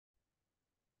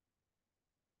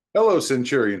Hello,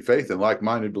 Centurion faith and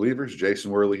like-minded believers. Jason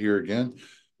Worley here again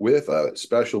with a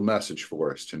special message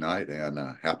for us tonight, and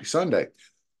happy Sunday.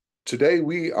 Today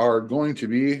we are going to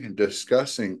be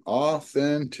discussing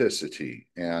authenticity.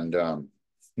 And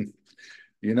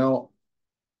you know,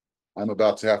 I'm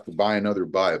about to have to buy another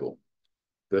Bible.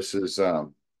 This is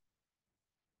um,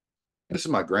 this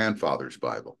is my grandfather's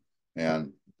Bible,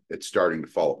 and it's starting to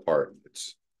fall apart.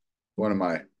 It's one of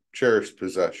my cherished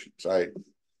possessions.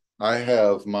 I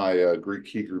have my Greek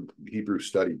Hebrew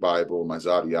study Bible, my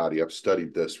Zadiadi. I've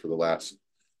studied this for the last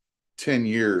 10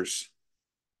 years,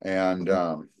 and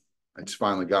it's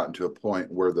finally gotten to a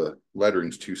point where the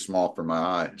lettering's too small for my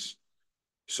eyes.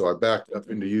 So I backed up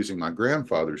into using my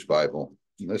grandfather's Bible,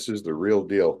 and this is the real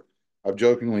deal. I've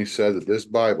jokingly said that this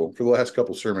Bible, for the last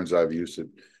couple sermons, I've used it,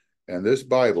 and this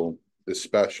Bible is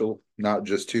special, not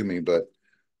just to me, but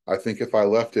I think if I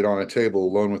left it on a table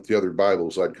alone with the other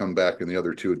Bibles, I'd come back and the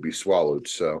other two would be swallowed.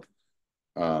 So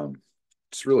um,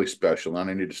 it's really special, and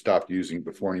I need to stop using it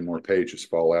before any more pages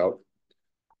fall out.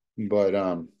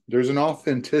 But there's an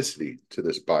authenticity to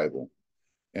this Bible,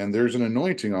 and there's an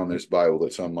anointing on this Bible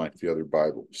that's unlike the other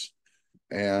Bibles.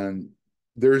 And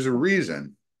there's a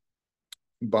reason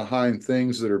behind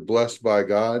things that are blessed by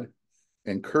God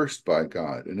and cursed by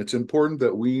God. And it's important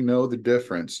that we know the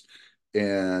difference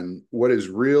in what is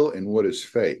real and what is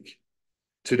fake.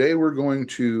 Today, we're going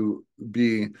to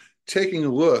be taking a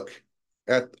look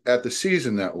at the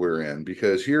season that we're in,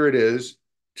 because here it is.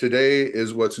 Today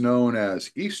is what's known as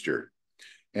Easter.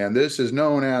 And this is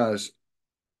known as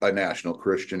a national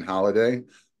Christian holiday,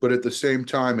 but at the same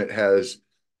time, it has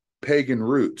pagan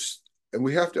roots. And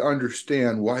we have to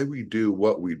understand why we do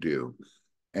what we do.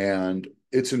 And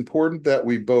it's important that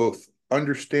we both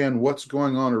understand what's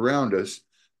going on around us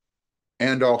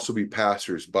and also be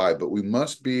passers-by, but we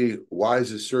must be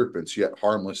wise as serpents, yet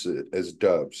harmless as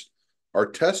doves. Our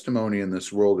testimony in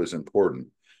this world is important.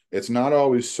 It's not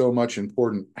always so much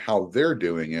important how they're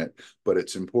doing it, but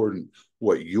it's important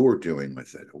what you're doing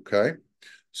with it, okay?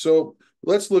 So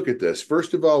let's look at this.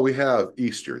 First of all, we have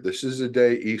Easter. This is a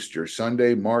day, Easter,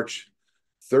 Sunday, March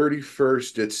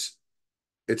 31st.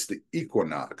 It's the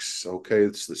equinox, okay?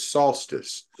 It's the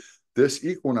solstice. This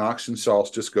equinox and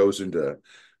solstice goes into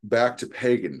back to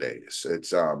pagan days.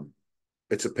 It's a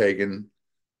pagan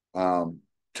um,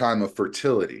 time of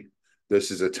fertility.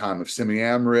 This is a time of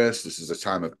Semiramis. This is a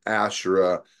time of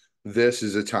Asherah. This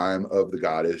is a time of the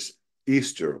goddess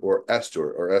Easter or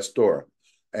Estor or Estor.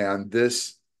 And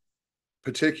this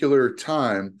particular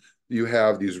time, you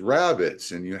have these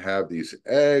rabbits and you have these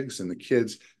eggs, and the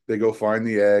kids, they go find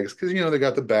the eggs because, they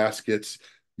got the baskets.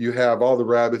 You have all the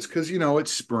rabbits because,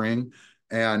 it's spring.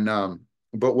 And,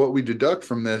 but what we deduct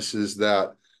from this is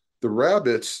that the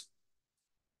rabbits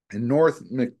in North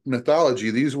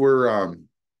mythology,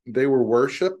 they were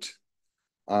worshipped.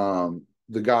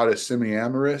 The goddess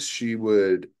Semiramis, she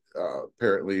would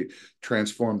apparently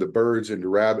transform the birds into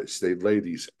rabbits. They'd lay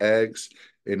these eggs.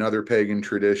 In other pagan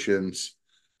traditions,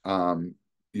 um,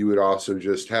 you would also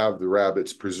just have the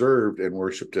rabbits preserved and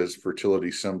worshipped as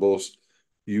fertility symbols.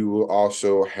 You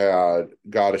also had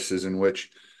goddesses in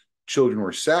which children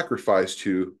were sacrificed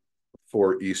to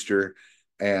for Easter,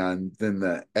 and then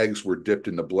the eggs were dipped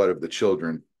in the blood of the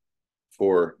children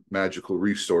for magical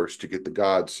resource to get the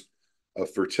gods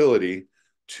of fertility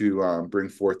to bring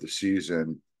forth the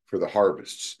season for the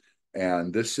harvests.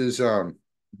 And this is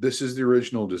the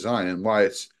original design, and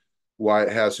why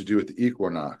it has to do with the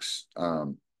equinox.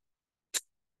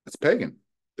 It's pagan.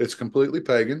 It's completely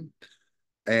pagan.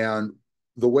 And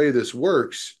the way this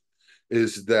works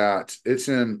is that it's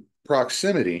in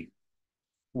proximity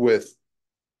with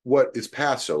what is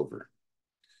Passover.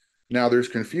 Now there's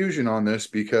confusion on this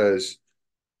because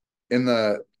in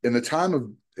the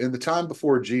time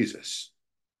before Jesus,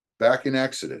 back in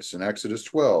Exodus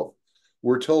 12,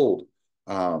 we're told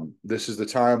this is the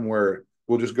time where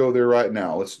we'll just go there right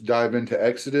now. Let's dive into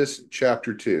Exodus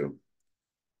chapter 2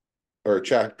 or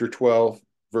chapter 12,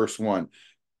 verse 1.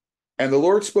 And the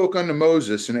Lord spoke unto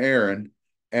Moses and Aaron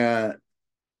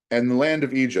and the land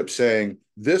of Egypt, saying,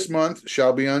 This month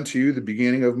shall be unto you the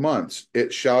beginning of months.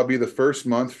 It shall be the first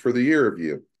month for the year of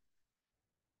you.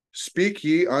 Speak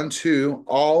ye unto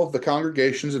all the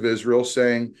congregations of Israel,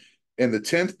 saying, In the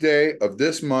 10th day of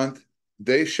this month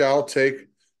they shall take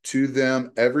to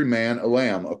them every man a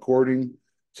lamb, according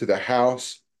to the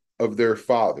house of their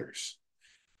fathers.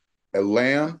 A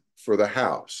lamb for the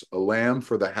house, a lamb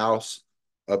for the house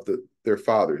of their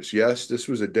fathers. Yes, this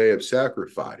was a day of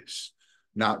sacrifice,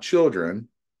 not children,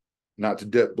 not to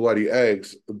dip bloody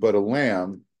eggs, but a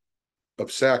lamb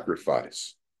of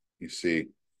sacrifice. You see,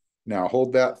 now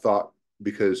hold that thought,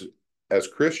 because as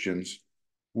Christians,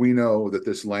 we know that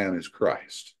this lamb is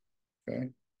Christ. Okay.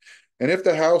 And if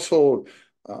the household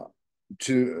uh,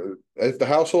 if the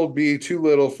household be too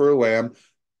little for a lamb,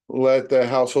 let the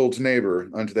household's neighbor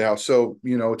unto the house. So,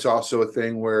 it's also a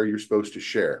thing where you're supposed to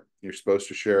share. You're supposed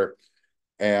to share.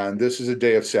 And this is a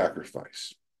day of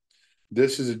sacrifice.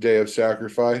 This is a day of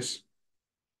sacrifice.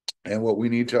 And what we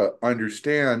need to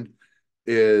understand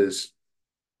is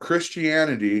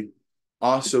Christianity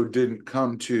also didn't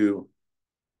come to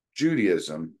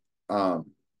Judaism.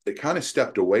 It kind of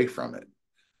stepped away from it.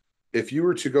 If you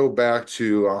were to go back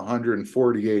to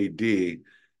 140 AD,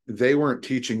 they weren't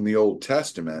teaching the Old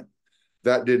Testament.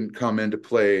 That didn't come into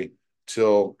play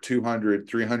till 200,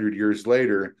 300 years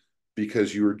later,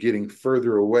 because you were getting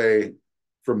further away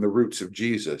from the roots of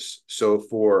Jesus. So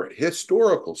for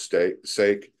historical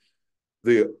sake,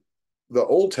 the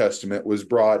Old Testament was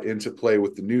brought into play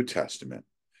with the New Testament.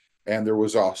 And there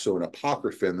was also an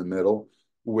Apocrypha in the middle,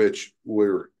 which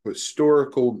were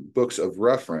historical books of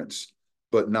reference,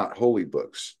 but not holy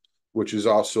books, which is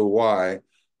also why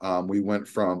we went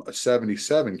from a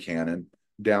 77 canon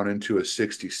down into a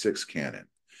 66 canon.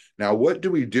 Now, what do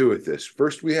we do with this?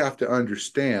 First, we have to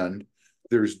understand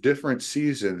there's different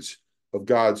seasons of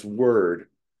God's word.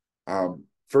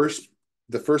 First,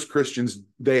 the first Christians,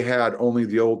 they had only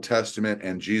the Old Testament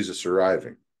and Jesus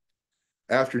arriving.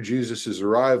 After Jesus's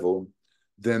arrival,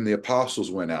 then the apostles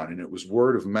went out, and it was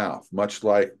word of mouth, much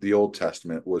like the Old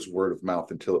Testament was word of mouth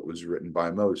until it was written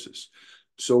by Moses.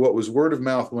 So what was word of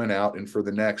mouth went out, and for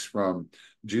the next, from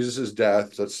Jesus's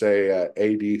death, let's say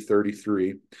AD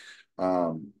 33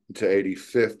 to AD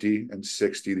 50 and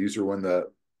 60, these are when the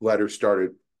letters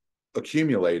started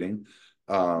accumulating,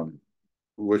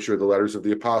 which are the letters of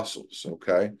the apostles,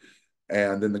 okay?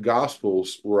 And then the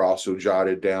Gospels were also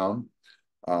jotted down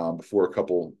before a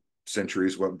couple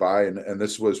centuries went by, and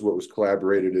this was what was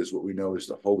collaborated as what we know as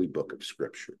the Holy Book of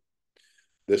Scripture.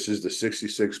 This is the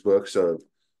 66 books of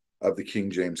the King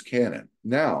James canon.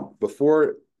 Now,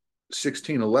 before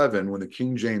 1611, when the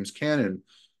King James canon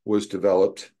was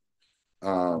developed,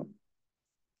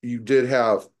 you did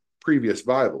have previous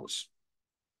Bibles.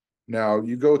 Now,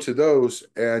 you go to those,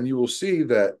 and you will see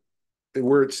that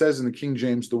where it says in the King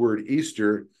James the word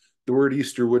Easter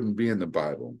wouldn't be in the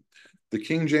Bible. The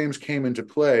King James came into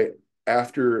play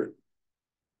after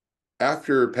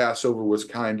Passover was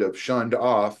kind of shunned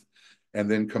off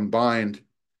and then combined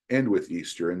in with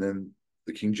Easter, and then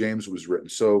the King James was written.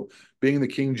 So being the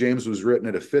King James was written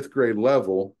at a fifth grade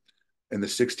level in the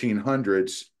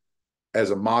 1600s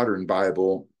as a modern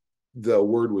Bible, the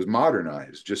word was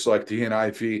modernized, just like the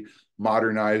NIV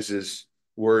modernizes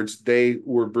words. They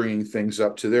were bringing things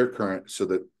up to their current so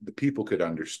that the people could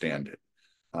understand it.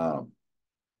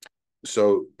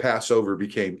 So Passover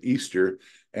became Easter,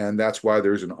 and that's why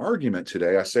there's an argument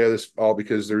today. I say this all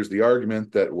because there's the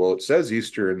argument that, well, it says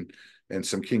Easter in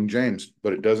some King James,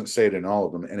 but it doesn't say it in all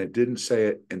of them, and it didn't say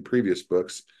it in previous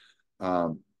books.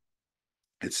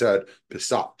 It said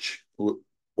Pesach,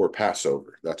 or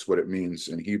Passover. That's what it means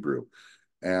in Hebrew,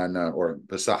 and or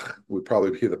Pesach would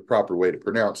probably be the proper way to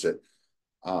pronounce it.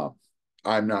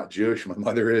 I'm not Jewish, my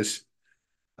mother is,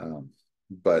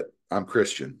 but I'm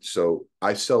Christian, so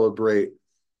I celebrate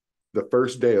the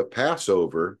first day of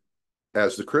Passover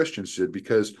as the Christians did,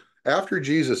 because after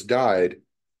Jesus died,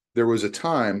 there was a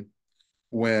time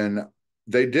when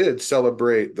they did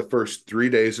celebrate the first 3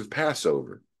 days of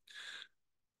Passover.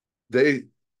 They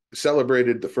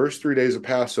celebrated the first 3 days of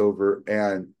Passover,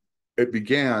 and it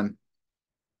began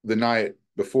the night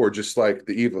before, just like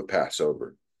the eve of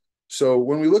Passover. So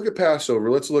when we look at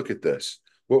Passover, let's look at this.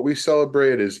 What we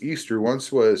celebrate as Easter once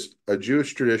was a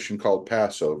Jewish tradition called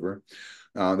Passover.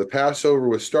 The Passover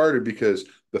was started because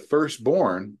the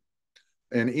firstborn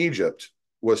in Egypt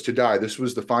was to die. This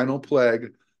was the final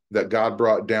plague that God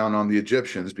brought down on the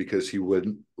Egyptians because he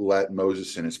wouldn't let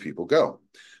Moses and his people go.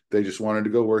 They just wanted to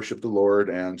go worship the Lord,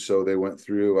 and so they went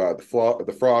through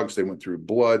the frogs, they went through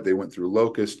blood, they went through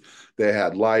locusts, they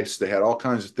had lice, they had all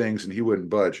kinds of things, and he wouldn't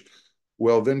budge.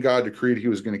 Well, then God decreed he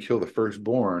was going to kill the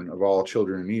firstborn of all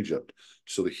children in Egypt.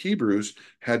 So the Hebrews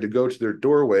had to go to their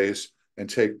doorways and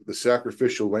take the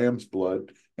sacrificial lamb's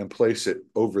blood and place it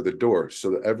over the door.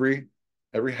 So that every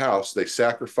house, they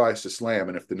sacrificed this lamb,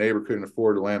 and if the neighbor couldn't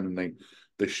afford a lamb, then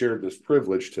they shared this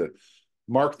privilege to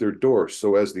mark their doors.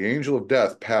 So as the angel of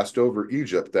death passed over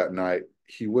Egypt that night,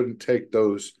 he wouldn't take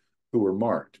those who were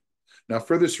marked. Now,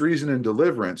 for this reason in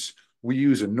deliverance, we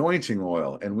use anointing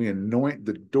oil, and we anoint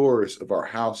the doors of our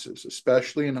houses,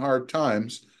 especially in hard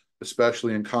times,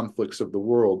 especially in conflicts of the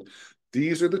world.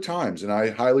 These are the times, and I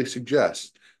highly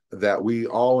suggest that we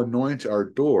all anoint our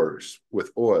doors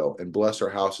with oil and bless our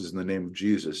houses in the name of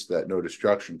Jesus, that no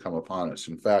destruction come upon us.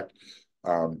 In fact,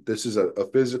 this is a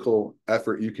physical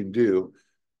effort you can do,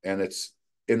 and it's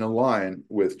in a line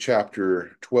with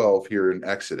chapter 12 here in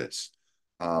Exodus.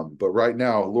 But right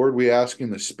now, Lord, we ask in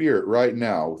the Spirit right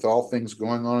now, with all things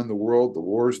going on in the world, the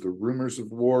wars, the rumors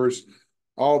of wars,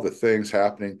 all the things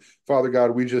happening, Father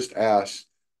God, we just ask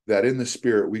that in the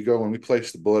Spirit we go and we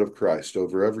place the blood of Christ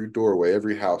over every doorway,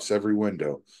 every house, every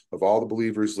window of all the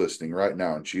believers listening right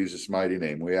now. In Jesus' mighty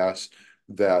name, we ask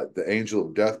that the angel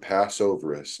of death pass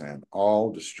over us, and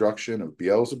all destruction of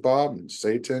Beelzebub and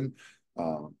Satan,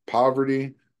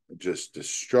 poverty, just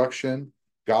destruction,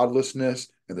 godlessness,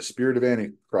 and the spirit of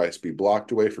Antichrist be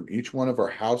blocked away from each one of our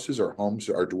houses, our homes,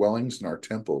 our dwellings, and our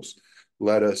temples.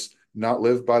 Let us not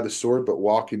live by the sword, but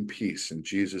walk in peace in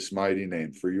Jesus' mighty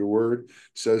name. For your word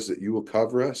says that you will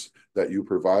cover us, that you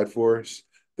provide for us,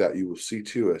 that you will see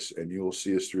to us, and you will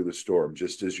see us through the storm.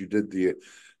 Just as you did the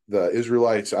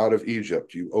Israelites out of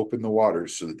Egypt, you opened the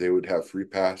waters so that they would have free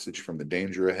passage from the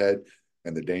danger ahead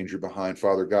and the danger behind.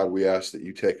 Father God, we ask that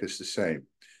you take us the same,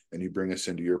 and you bring us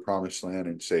into your promised land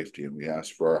in safety. And we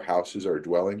ask for our houses, our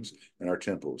dwellings, and our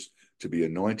temples to be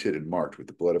anointed and marked with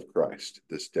the blood of Christ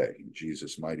this day, in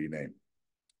Jesus' mighty name.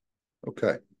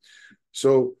 Okay,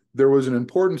 so there was an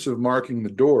importance of marking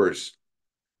the doors,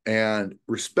 and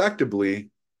respectably,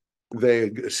 they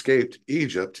escaped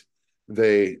Egypt.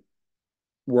 They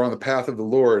were on the path of the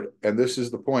Lord, and this is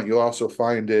the point. You'll also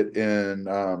find it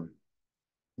in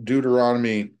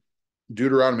Deuteronomy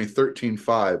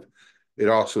 13:5. It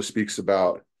also speaks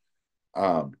about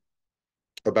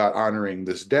honoring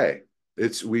this day.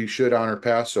 We should honor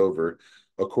Passover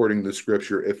according to the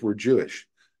scripture if we're Jewish.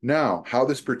 Now, how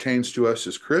this pertains to us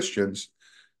as Christians,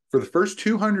 for the first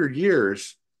 200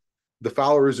 years, the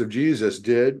followers of Jesus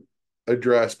did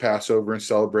address Passover and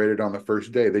celebrate it on the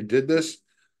first day. They did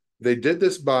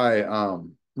this by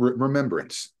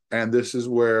remembrance, and this is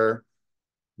where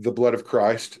the blood of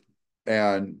Christ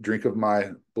and drink of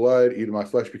my blood, eat of my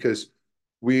flesh, because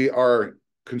we are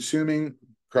consuming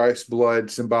Christ's blood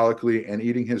symbolically and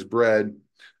eating his bread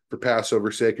for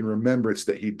Passover's sake in remembrance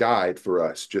that he died for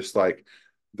us, just like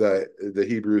the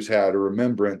Hebrews had a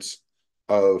remembrance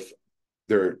of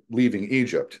their leaving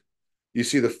Egypt. You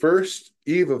see, the first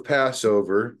eve of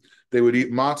Passover, they would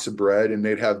eat matzah bread, and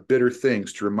they'd have bitter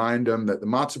things to remind them that the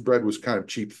matzah bread was kind of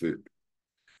cheap food,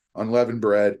 unleavened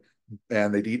bread,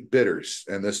 and they'd eat bitters.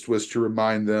 And this was to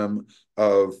remind them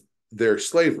of their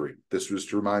slavery. This was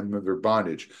to remind them of their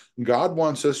bondage. God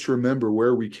wants us to remember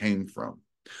where we came from.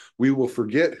 We will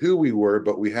forget who we were,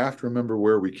 but we have to remember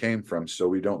where we came from so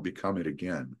we don't become it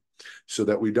again, so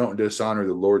that we don't dishonor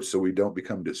the Lord, so we don't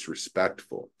become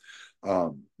disrespectful.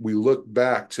 We look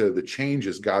back to the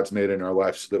changes God's made in our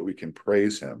life so that we can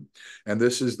praise him. And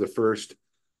this is the first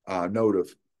note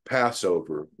of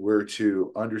Passover. We're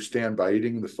to understand by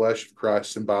eating the flesh of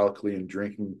Christ symbolically and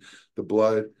drinking the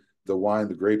blood, the wine,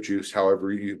 the grape juice,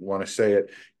 however you want to say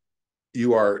it,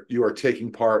 you are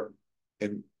taking part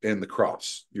in the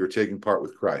cross. You're taking part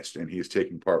with Christ, and he's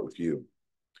taking part with you.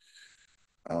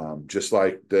 Just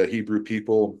like the Hebrew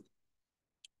people,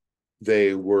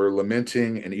 they were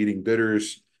lamenting and eating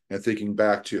bitters and thinking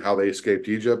back to how they escaped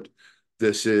Egypt.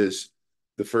 This is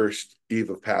the first eve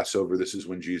of Passover. This is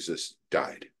when Jesus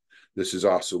died. This is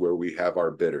also where we have our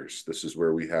bitters. This is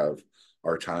where we have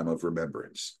our time of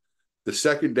remembrance. The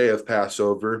second day of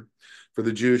Passover, for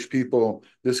the Jewish people,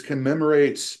 this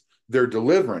commemorates their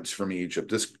deliverance from Egypt.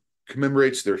 This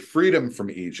commemorates their freedom from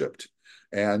Egypt.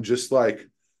 And just like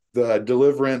the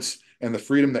deliverance and the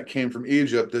freedom that came from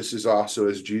Egypt, this is also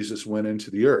as Jesus went into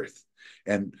the earth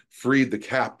and freed the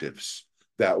captives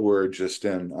that were just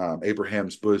in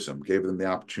Abraham's bosom, gave them the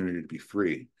opportunity to be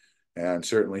free. And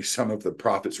certainly some of the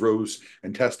prophets rose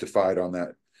and testified on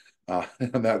that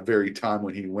on that very time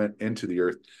when he went into the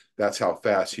earth. That's how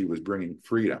fast he was bringing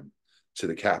freedom to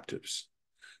the captives.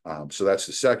 So that's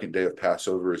the second day of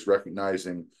Passover, is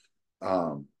recognizing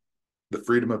the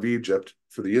freedom of Egypt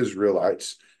for the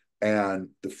Israelites and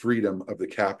the freedom of the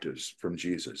captives from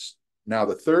Jesus. Now,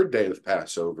 the third day of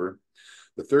Passover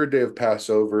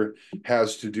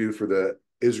has to do for the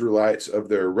Israelites of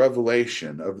their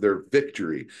revelation, of their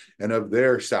victory, and of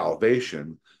their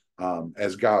salvation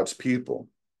as God's people.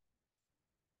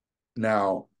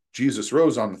 Now, Jesus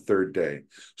rose on the third day.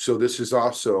 So this is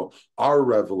also our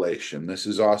revelation. This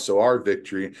is also our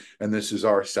victory, and this is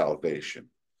our salvation.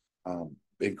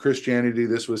 In Christianity,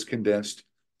 this was condensed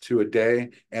to a day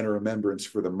and a remembrance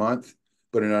for the month,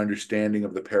 but an understanding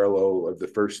of the parallel of the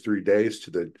first 3 days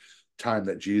to the time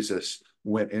that Jesus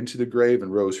went into the grave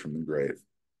and rose from the grave.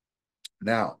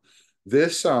 Now,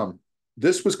 This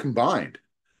this was combined.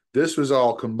 This was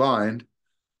all combined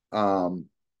um,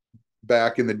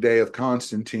 back in the day of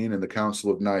Constantine and the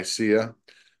Council of Nicaea.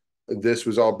 This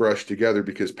was all brushed together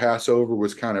because Passover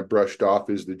was kind of brushed off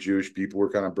as the Jewish people were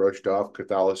kind of brushed off.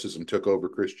 Catholicism took over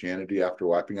Christianity after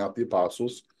wiping out the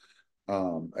apostles.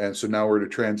 And so now we're at a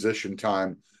transition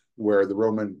time where the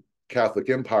Roman Catholic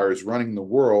Empire is running the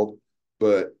world,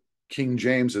 but King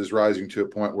James is rising to a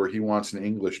point where he wants an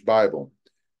English Bible.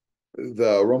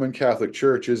 The Roman Catholic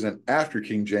Church isn't after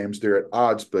King James, they're at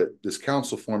odds, but this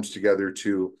council forms together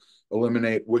to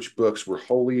eliminate which books were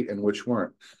holy and which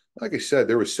weren't. Like I said,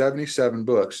 there were 77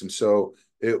 books, and so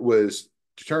it was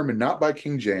determined not by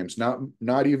King James,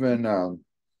 not even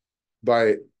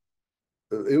by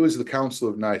it was the Council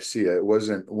of Nicaea. It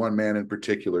wasn't one man in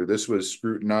particular. This was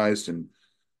scrutinized and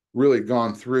really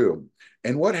gone through.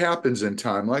 And what happens in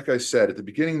time? Like I said, at the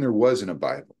beginning there wasn't a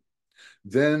Bible.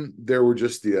 Then there were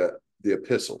just the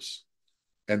epistles,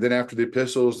 and then after the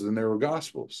epistles, then there were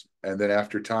gospels, and then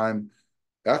after time,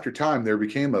 there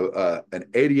became an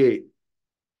 88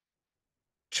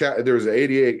 there was an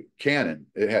 88 canon.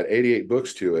 It had 88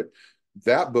 books to it.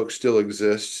 That book still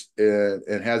exists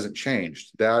and hasn't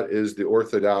changed. That is the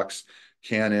Orthodox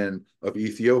canon of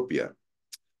Ethiopia.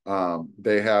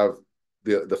 They have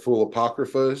the full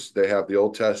apocryphas. They have the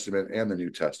Old Testament and the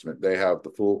New Testament. They have the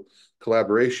full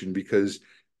collaboration because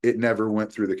it never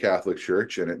went through the Catholic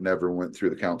Church and it never went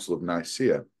through the Council of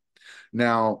Nicaea.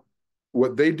 Now,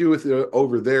 what they do with it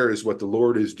over there is what the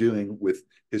Lord is doing with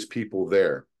his people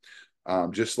there.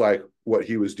 Just like what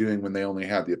he was doing when they only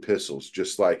had the epistles,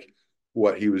 just like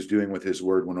what he was doing with his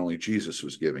word when only Jesus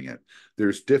was giving it.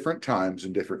 There's different times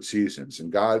and different seasons,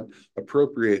 and God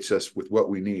appropriates us with what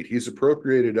we need. He's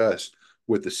appropriated us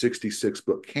with the 66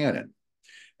 book canon,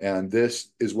 and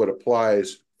this is what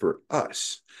applies for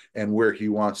us and where he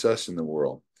wants us in the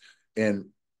world. And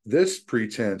this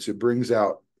pretense, it brings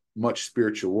out much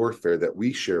spiritual warfare that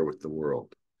we share with the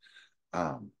world.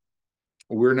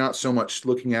 We're not so much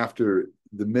looking after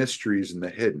the mysteries and the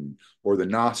hidden or the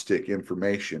Gnostic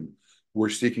information. We're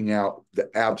seeking out the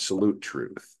absolute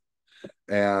truth.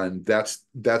 And that's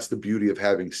the beauty of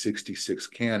having 66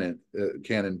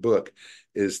 canon book,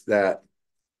 is that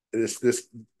this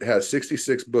has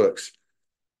 66 books.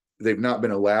 They've not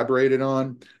been elaborated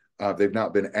on. They've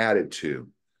not been added to.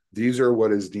 These are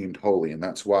what is deemed holy. And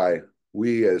that's why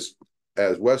we as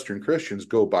Western Christians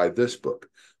go by this book,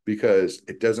 because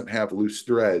it doesn't have loose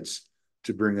threads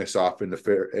to bring us off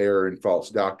into error and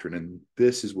false doctrine. And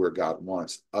this is where God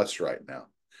wants us right now.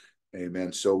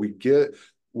 Amen. So we get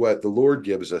what the Lord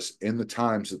gives us in the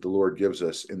times that the Lord gives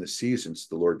us, in the seasons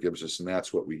the Lord gives us, and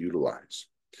that's what we utilize.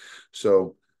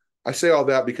 So I say all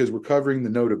that because we're covering the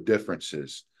note of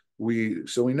differences. We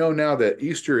know now that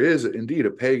Easter is indeed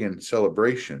a pagan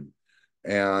celebration,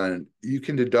 and you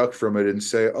can deduct from it and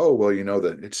say, oh, well,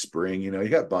 that it's spring, you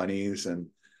got bunnies, and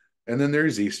then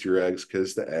there's Easter eggs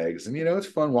because the eggs, and it's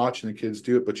fun watching the kids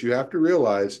do it, but you have to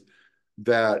realize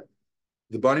that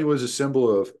the bunny was a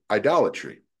symbol of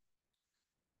idolatry,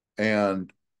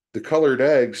 and the colored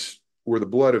eggs were the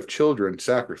blood of children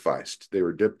sacrificed. They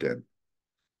were dipped in.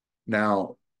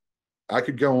 Now, I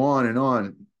could go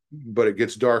on, but it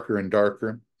gets darker and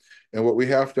darker. And what we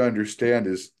have to understand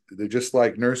is they're just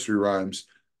like nursery rhymes.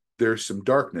 There's some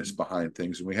darkness behind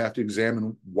things, and we have to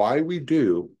examine why we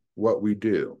do what we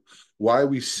do, why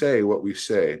we say what we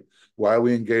say, why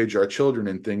we engage our children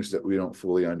in things that we don't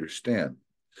fully understand.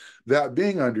 That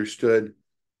being understood,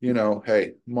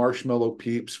 hey, marshmallow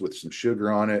peeps with some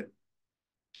sugar on it,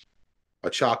 a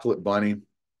chocolate bunny,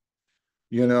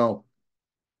 you know,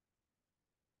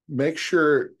 make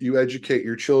sure you educate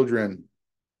your children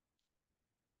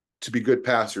to be good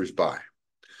passersby,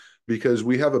 because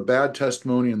we have a bad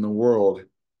testimony in the world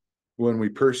when we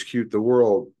persecute the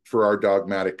world for our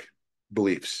dogmatic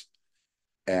beliefs.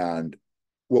 And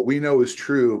what we know is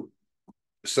true,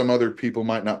 some other people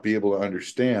might not be able to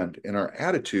understand, and our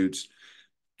attitudes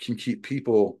can keep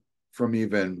people from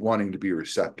even wanting to be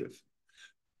receptive.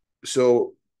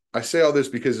 So I say all this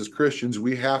because as Christians,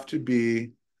 we have to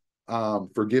be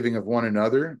forgiving of one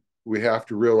another. We have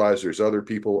to realize there's other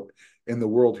people in the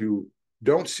world who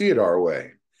don't see it our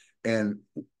way. And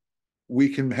we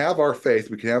can have our faith,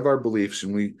 we can have our beliefs,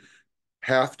 and we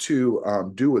have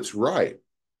to do what's right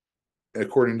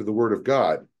according to the Word of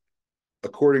God,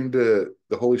 according to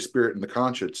the Holy Spirit and the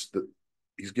conscience that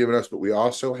He's given us. But we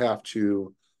also have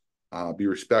to be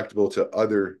respectable to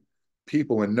other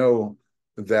people and know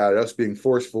that us being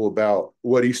forceful about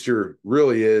what Easter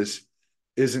really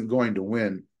isn't going to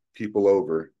win people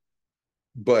over.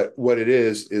 But what it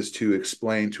is to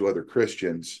explain to other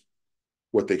Christians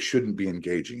what they shouldn't be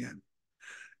engaging in.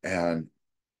 And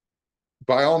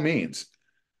by all means,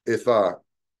 if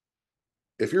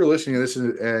you're listening to this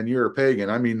and you're a pagan,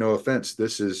 I mean, no offense,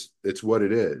 it's what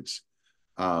it is.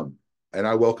 Um, and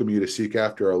I welcome you to seek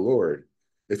after our Lord.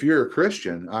 If you're a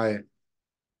Christian, I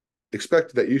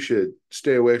expect that you should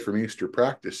stay away from Easter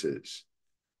practices,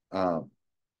 um,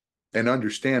 and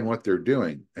understand what they're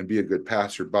doing and be a good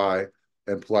passerby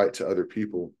and polite to other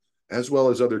people, as well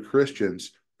as other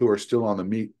Christians who are still on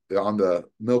the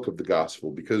milk of the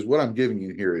gospel. Because what I'm giving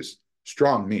you here is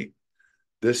strong meat.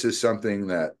 This is something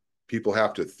that people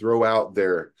have to throw out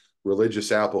their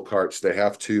religious apple carts. They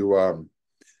have to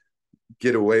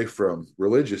get away from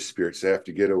religious spirits. They have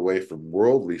to get away from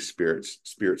worldly spirits,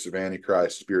 spirits of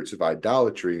Antichrist, spirits of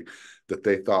idolatry that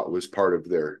they thought was part of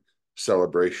their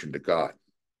celebration to God.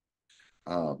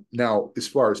 Now, as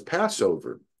far as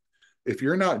Passover, if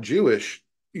you're not Jewish,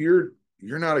 you're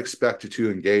not expected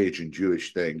to engage in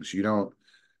Jewish things. You don't.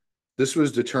 This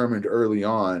was determined early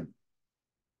on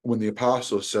when the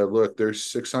apostles said, "Look, there's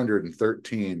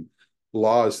 613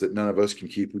 laws that none of us can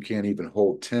keep. We can't even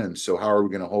hold 10. So how are we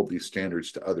going to hold these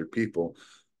standards to other people?"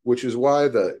 Which is why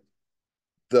the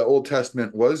Old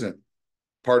Testament wasn't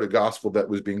part of gospel that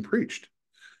was being preached.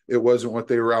 It wasn't what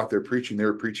they were out there preaching. They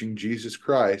were preaching Jesus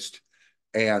Christ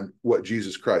and what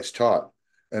Jesus Christ taught.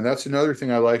 And that's another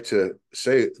thing I like to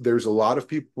say. There's a lot of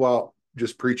people out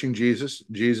just preaching Jesus,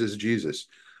 Jesus, Jesus.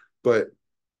 But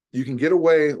you can get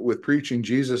away with preaching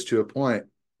Jesus to a point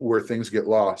where things get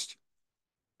lost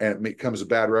and it becomes a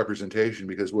bad representation,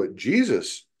 because what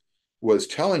Jesus was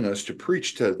telling us to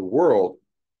preach to the world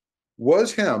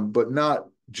was him, but not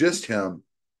just him,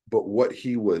 but what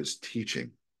he was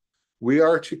teaching. We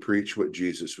are to preach what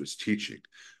Jesus was teaching.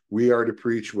 We are to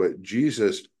preach what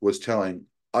Jesus was telling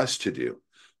us to do.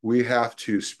 We have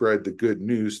to spread the good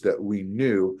news that we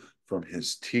knew from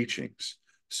his teachings.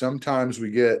 Sometimes we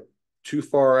get too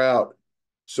far out,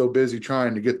 so busy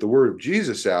trying to get the word of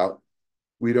Jesus out,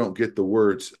 we don't get the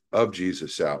words of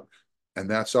Jesus out. And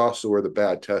that's also where the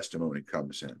bad testimony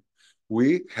comes in.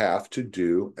 We have to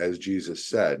do as Jesus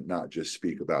said, not just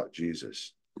speak about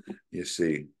Jesus. You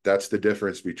see, that's the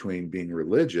difference between being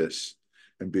religious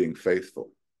and being faithful.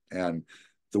 And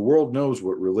the world knows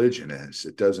what religion is.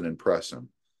 It doesn't impress them.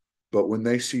 But when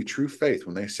they see true faith,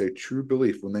 when they say true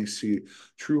belief, when they see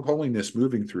true holiness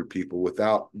moving through people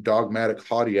without dogmatic,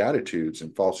 haughty attitudes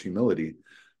and false humility,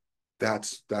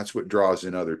 that's what draws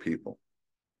in other people.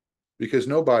 Because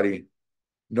nobody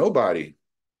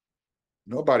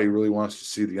really wants to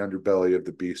see the underbelly of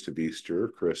the beast of Easter or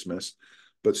Christmas.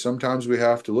 But sometimes we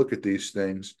have to look at these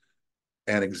things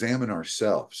and examine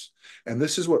ourselves. And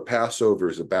this is what Passover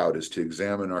is about, is to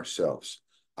examine ourselves.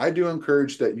 I do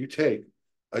encourage that you take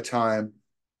a time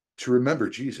to remember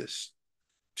Jesus,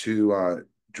 to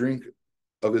drink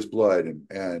of his blood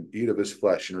and eat of his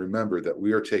flesh, and remember that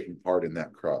we are taking part in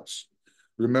that cross.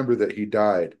 Remember that he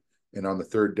died, and on the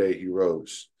third day he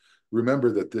rose.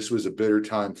 Remember that this was a bitter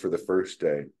time for the first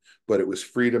day, but it was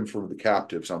freedom from the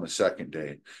captives on the second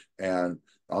day. And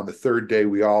on the third day,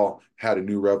 we all had a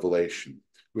new revelation.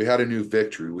 We had a new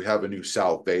victory. We have a new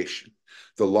salvation.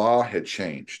 The law had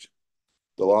changed.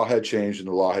 The law had changed, and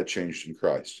the law had changed in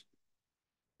Christ.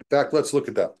 In fact, let's look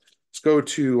at that. Let's go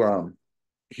to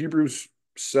Hebrews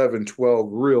 7:12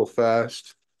 real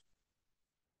fast.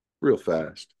 Real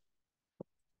fast.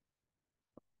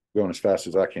 Going as fast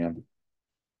as I can.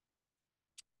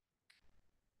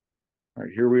 All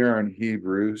right, here we are in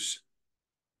Hebrews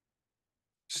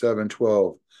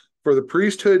 7:12. For the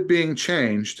priesthood being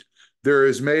changed, there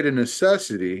is made a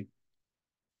necessity,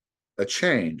 a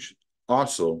change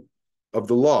also of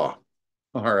the law.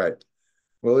 All right.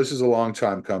 Well, this is a long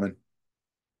time coming.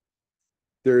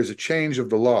 There is a change of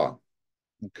the law.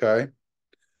 Okay.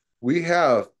 We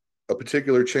have a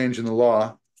particular change in the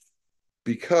law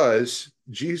because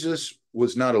Jesus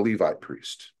was not a Levite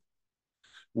priest.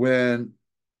 When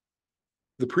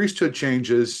the priesthood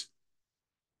changes,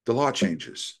 the law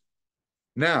changes.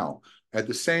 Now, at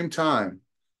the same time,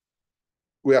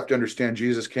 we have to understand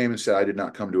Jesus came and said, I did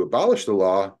not come to abolish the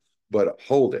law, but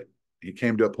uphold it. He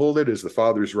came to uphold it as the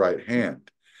Father's right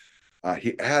hand.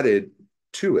 He added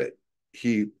to it.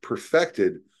 He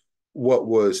perfected what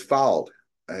was fouled.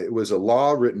 It was a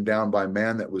law written down by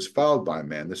man that was fouled by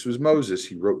man. This was Moses.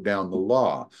 He wrote down the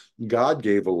law. God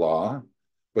gave a law,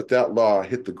 but that law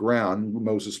hit the ground.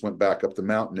 Moses went back up the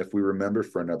mountain, if we remember,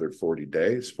 for another 40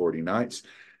 days, 40 nights,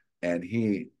 and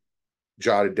he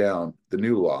jotted down the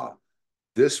new law.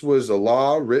 This was a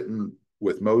law written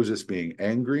with Moses being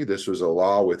angry. This was a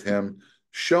law with him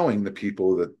showing the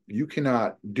people that you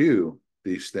cannot do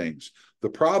these things. The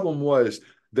problem was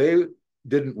they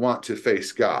didn't want to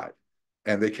face God.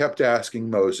 And they kept asking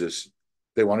Moses,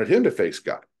 they wanted him to face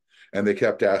God. And they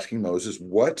kept asking Moses,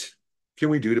 what can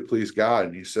we do to please God?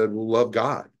 And he said, we'll love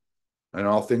God. And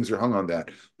all things are hung on that.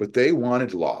 But they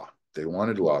wanted law. They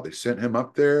wanted law. They sent him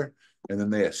up there, and then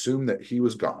they assumed that he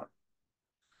was gone.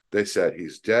 They said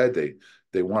he's dead.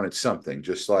 They wanted something,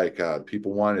 just like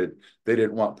people wanted, they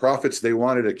didn't want prophets. They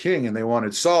wanted a king, and they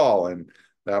wanted Saul. And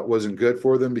that wasn't good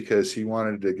for them because he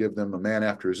wanted to give them a man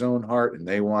after his own heart, and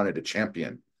they wanted a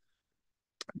champion.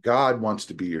 God wants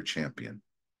to be your champion.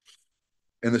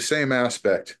 In the same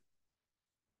aspect,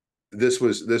 this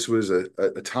was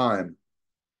a time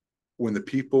when the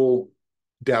people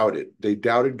doubted. They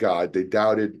doubted God. They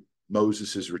doubted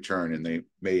Moses's return, and they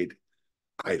made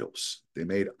idols. They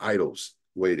made idols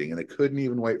waiting, and they couldn't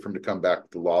even wait for him to come back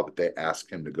with the law that they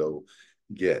asked him to go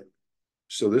get.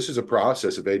 So this is a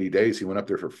process of 80 days. He went up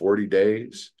there for 40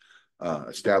 days,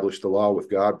 established the law with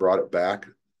God, brought it back,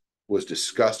 was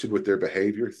disgusted with their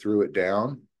behavior, threw it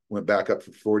down, went back up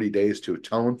for 40 days to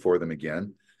atone for them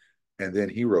again, and then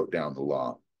he wrote down the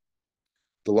law.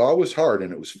 The law was hard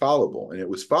and it was followable, and it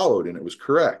was followed and it was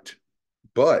correct,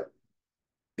 but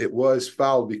it was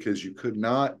fouled because you could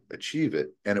not achieve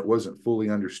it, and it wasn't fully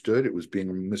understood. It was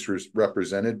being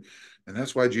misrepresented, and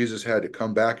that's why Jesus had to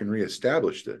come back and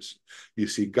reestablish this. You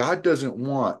see, God doesn't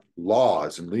want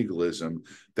laws and legalism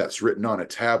that's written on a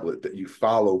tablet that you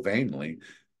follow vainly.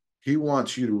 He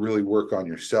wants you to really work on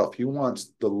yourself. He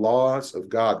wants the laws of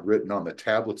God written on the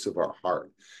tablets of our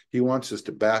heart. He wants us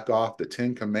to back off the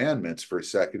 10 commandments for a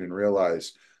second and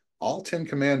realize all 10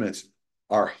 commandments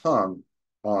are hung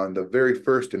on the very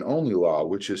first and only law,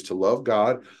 which is to love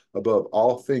God above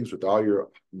all things with all your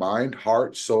mind,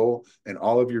 heart, soul, and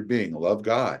all of your being. Love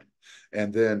God.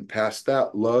 And then past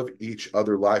that, love each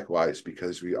other likewise,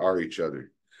 because we are each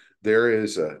other. There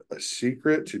is a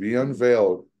secret to be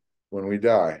unveiled when we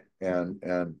die,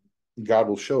 and God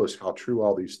will show us how true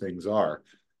all these things are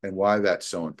and why that's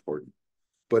so important.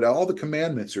 But all the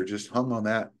commandments are just hung on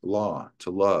that law to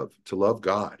love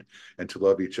God, and to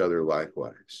love each other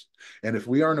likewise. And if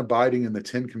we aren't abiding in the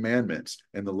 10 commandments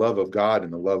and the love of God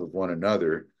and the love of one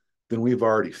another, then we've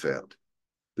already failed.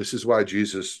 This is why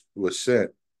Jesus was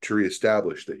sent, to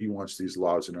reestablish that he wants these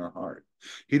laws in our heart.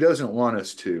 He doesn't want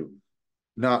us to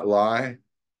not lie.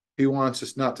 He wants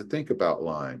us not to think about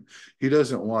lying. He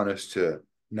doesn't want us to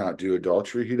not do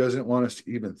adultery. He doesn't want us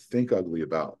to even think ugly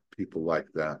about people like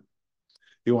that.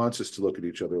 He wants us to look at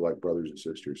each other like brothers and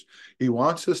sisters. He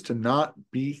wants us to not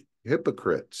be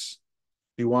hypocrites.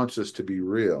 He wants us to be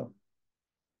real.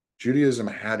 Judaism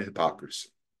had hypocrisy,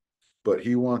 but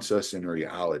he wants us in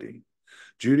reality.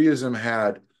 Judaism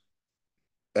had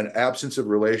an absence of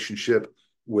relationship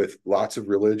with lots of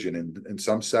religion, and in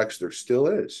some sects there still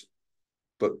is.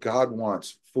 But God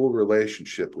wants full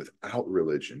relationship without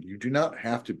religion. You do not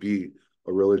have to be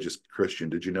a religious Christian.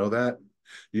 Did you know that?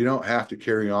 You don't have to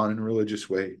carry on in religious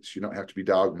ways. You don't have to be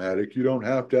dogmatic. You don't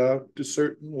have to act a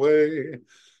certain way.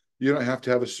 You don't have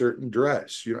to have a certain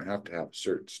dress. You don't have to have a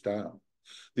certain style.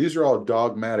 These are all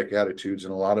dogmatic attitudes,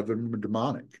 and a lot of them are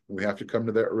demonic. We have to come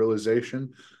to that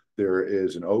realization. There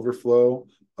is an overflow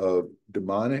of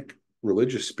demonic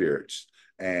religious spirits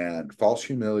and false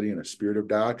humility and a spirit of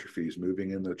diatrophy is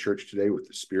moving in the church today with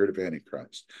the spirit of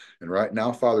Antichrist. And right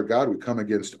now, Father God, we come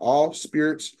against all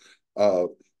spirits of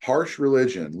harsh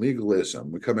religion,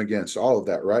 legalism. We come against all of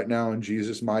that right now in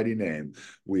Jesus' mighty name.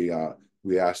 We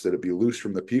ask that it be loosed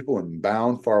from the people and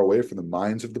bound far away from the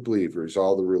minds of the believers.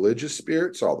 All the religious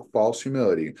spirits, all the false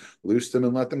humility, loose them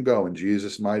and let them go in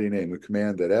Jesus' mighty name. We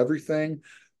command that everything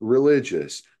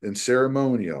religious and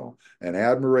ceremonial and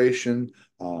admiration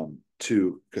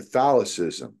to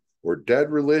Catholicism or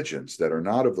dead religions that are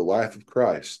not of the life of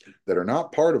Christ, that are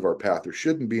not part of our path or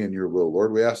shouldn't be in your will,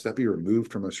 Lord, we ask that be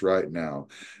removed from us right now.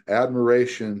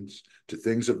 Admirations to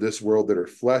things of this world that are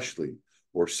fleshly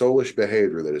or soulish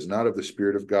behavior that is not of the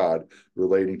Spirit of God,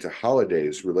 relating to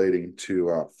holidays, relating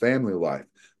to family life,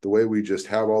 the way we just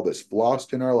have all this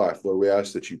lost in our life, Lord, we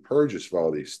ask that you purge us of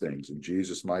all these things in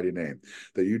Jesus' mighty name,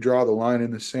 that you draw the line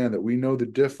in the sand, that we know the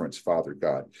difference, Father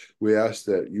God. We ask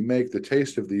that you make the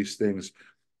taste of these things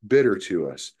bitter to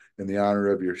us in the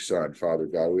honor of your Son, Father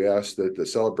God. We ask that the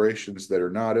celebrations that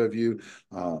are not of you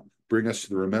bring us to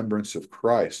the remembrance of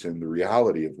Christ and the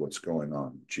reality of what's going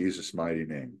on. In Jesus' mighty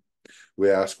name. We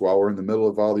ask while we're in the middle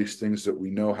of all these things that we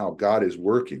know how God is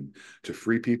working to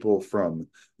free people from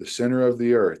the center of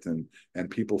the earth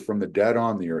and people from the dead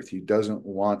on the earth. He doesn't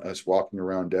want us walking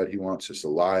around dead. He wants us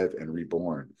alive and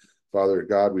reborn. Father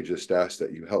God, we just ask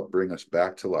that you help bring us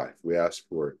back to life. We ask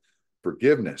for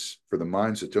forgiveness for the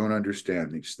minds that don't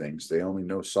understand these things. They only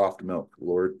know soft milk.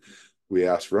 Lord, We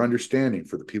ask for understanding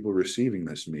for the people receiving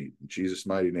this meat. In Jesus'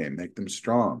 mighty name, make them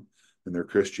strong in their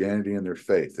Christianity and their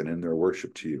faith and in their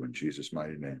worship to you in Jesus'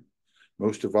 mighty name.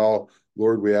 Most of all,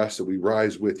 Lord, we ask that we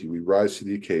rise with you. We rise to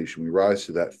the occasion. We rise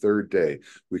to that third day.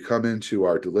 We come into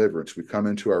our deliverance. We come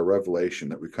into our revelation,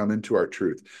 that we come into our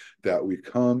truth, that we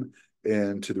come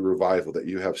into the revival that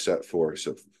you have set for us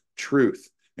of truth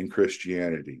and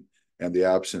Christianity and the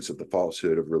absence of the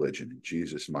falsehood of religion. In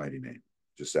Jesus' mighty name.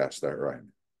 Just ask that right now.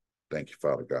 Thank you,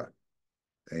 Father God.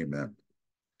 Amen.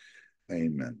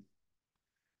 Amen.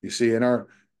 You see, in our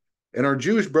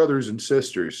Jewish brothers and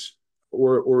sisters,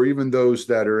 or even those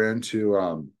that are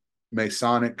into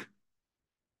Masonic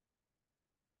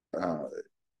uh,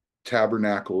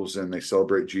 tabernacles and they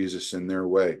celebrate Jesus in their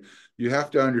way, you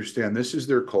have to understand this is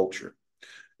their culture.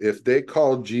 If they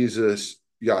call Jesus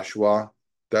Yahshua,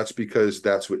 that's because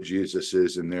that's what Jesus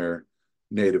is in their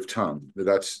native tongue.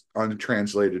 That's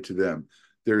untranslated to them.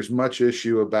 There's much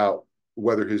issue about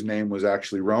whether his name was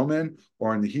actually Roman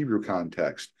or in the Hebrew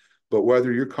context. But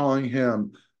whether you're calling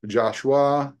him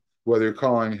Joshua, whether you're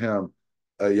calling him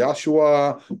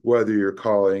Yahshua, whether you're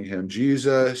calling him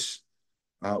Jesus,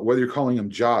 whether you're calling him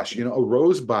Josh, a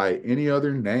rose by any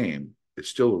other name, it's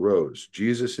still a rose.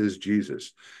 Jesus is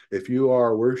Jesus. If you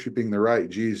are worshiping the right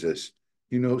Jesus,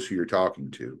 he knows who you're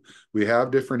talking to. We have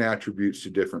different attributes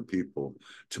to different people.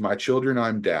 To my children,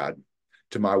 I'm dad.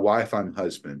 To my wife, I'm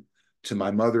husband. To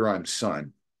my mother, I'm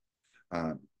son.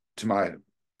 To my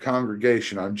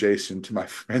congregation, I'm Jason. To my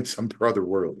friends, I'm brother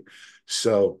Worley.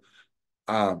 So,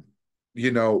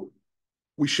 you know,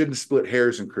 we shouldn't split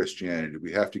hairs in Christianity.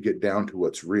 We have to get down to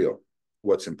what's real,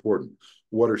 what's important.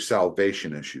 What are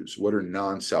salvation issues? What are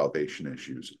non-salvation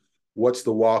issues? What's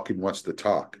the walk and what's the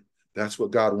talk? That's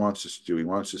what God wants us to do. He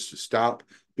wants us to stop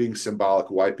being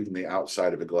symbolic, wiping the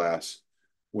outside of a glass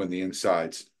when the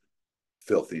inside's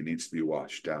filthy and needs to be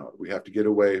washed out. We have to get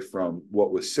away from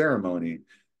what was ceremony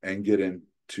and get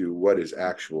into what is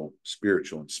actual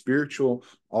spiritual. And spiritual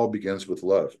all begins with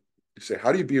love. You say,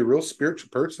 how do you be a real spiritual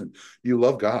person? You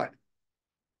love God.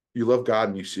 You love God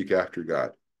and you seek after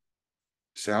God.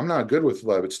 You say, I'm not good with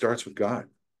love. It starts with God.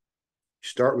 You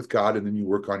start with God and then you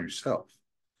work on yourself.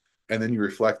 And then you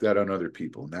reflect that on other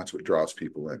people. And that's what draws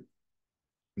people in.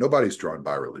 Nobody's drawn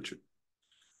by religion.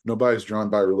 Nobody's drawn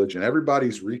by religion.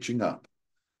 Everybody's reaching up.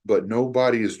 But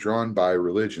nobody is drawn by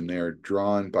religion. They are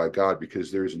drawn by God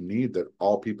because there's a need that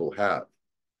all people have.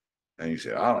 And you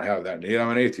say, I don't have that need. I'm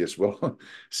an atheist. Well,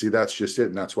 see, that's just it.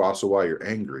 And that's also why you're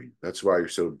angry. That's why you're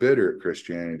so bitter at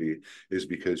Christianity, is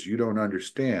because you don't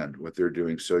understand what they're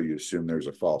doing. So you assume there's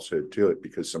a falsehood to it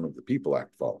because some of the people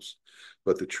act false.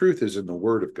 But the truth is in the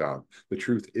Word of God. The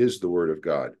truth is the Word of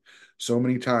God. So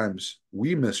many times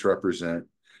we misrepresent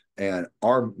and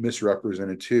are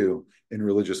misrepresented too in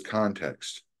religious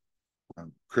context.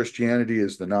 Christianity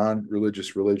is the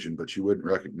non-religious religion, but you wouldn't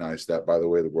recognize that by the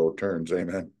way the world turns.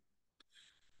 Amen.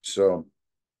 So,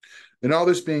 and all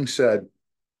this being said,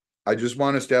 I just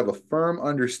want us to have a firm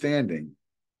understanding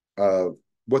of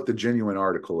what the genuine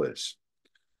article is.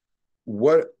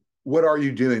 What are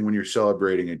you doing when you're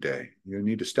celebrating a day? You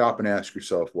need to stop and ask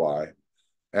yourself why.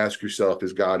 Ask yourself,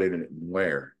 is God in it and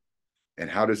where? And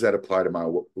how does that apply to my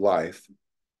life?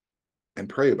 And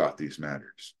pray about these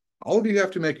matters. All of you have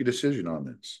to make a decision on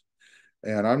this.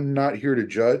 And I'm not here to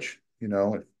judge.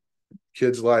 If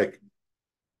kids like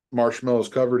marshmallows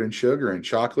covered in sugar and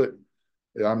chocolate,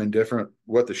 I'm indifferent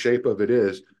what the shape of it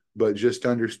is, but just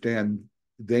understand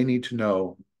they need to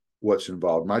know what's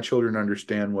involved. My children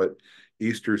understand what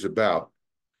Easter's about.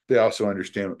 They also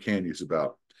understand what candy's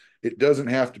about. It doesn't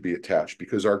have to be attached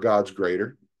because our God's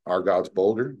greater, our God's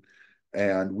bolder,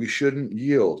 and we shouldn't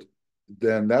yield.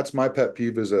 Then that's my pet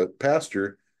peeve as a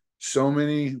pastor. So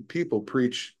many people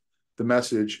preach the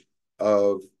message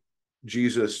of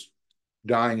Jesus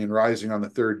dying and rising on the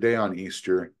third day on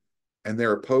Easter, and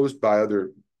they're opposed by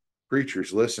other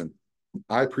preachers. Listen,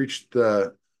 I preached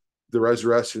the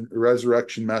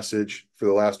resurrection message for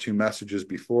the last two messages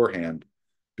beforehand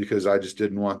because I just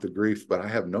didn't want the grief, but I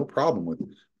have no problem with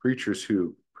preachers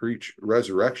who preach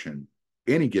resurrection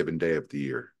any given day of the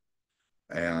year.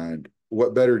 And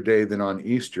what better day than on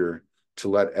Easter to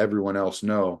let everyone else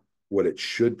know what it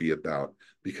should be about,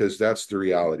 because that's the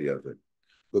reality of it.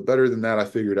 But better than that, I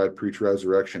figured I'd preach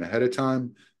resurrection ahead of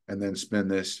time and then spend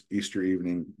this Easter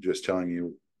evening just telling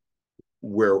you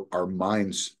where our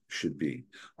minds should be.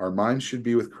 Our minds should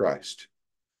be with Christ.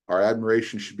 Our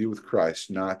admiration should be with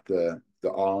Christ, not the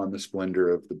awe and the splendor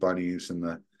of the bunnies and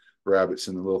the rabbits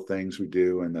and the little things we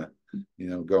do and the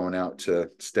going out to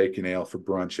steak and ale for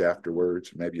brunch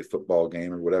afterwards, maybe a football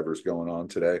game or whatever's going on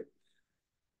today.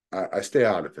 I stay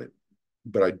out of it,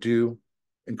 but I do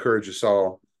encourage us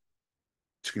all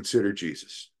to consider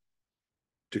Jesus,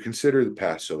 to consider the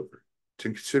Passover, to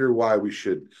consider why we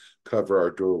should cover our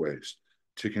doorways,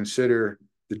 to consider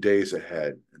the days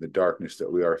ahead and the darkness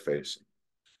that we are facing,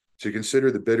 to consider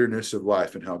the bitterness of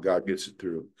life and how God gets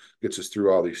us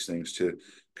through all these things, to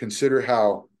consider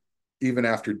how even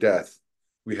after death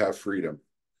we have freedom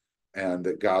and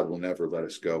that God will never let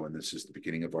us go. And this is the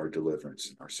beginning of our deliverance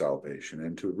and our salvation.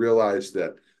 And to realize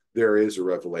that there is a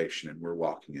revelation and we're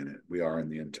walking in it. We are in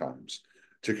the end times.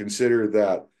 To consider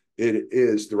that it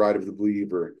is the right of the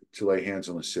believer to lay hands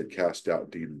on the sick, cast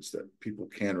out demons, that people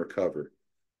can recover.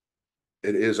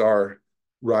 It is our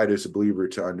right as a believer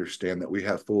to understand that we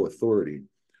have full authority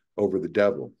over the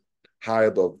devil, high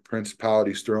above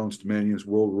principalities, thrones, dominions,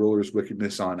 world rulers,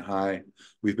 wickedness on high.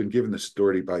 We've been given this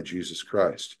authority by Jesus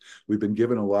Christ. We've been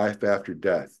given a life after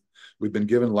death. We've been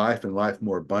given life and life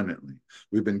more abundantly.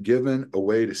 We've been given a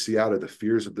way to see out of the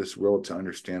fears of this world, to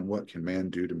understand what can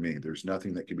man do to me. There's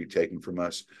nothing that can be taken from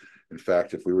us. In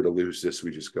fact, if we were to lose this,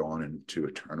 we just go on into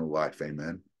eternal life.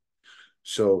 Amen.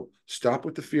 So stop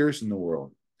with the fears in the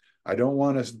world. I don't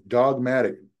want us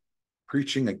dogmatic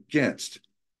preaching against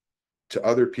to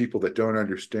other people that don't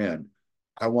understand.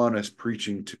 I want us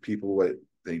preaching to people what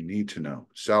they need to know,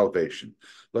 salvation.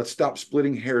 Let's stop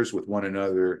splitting hairs with one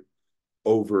another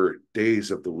over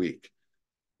days of the week.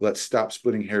 Let's stop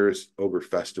splitting hairs over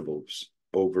festivals,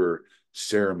 over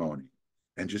ceremony,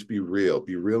 and just be real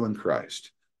in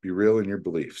Christ, be real in your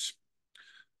beliefs.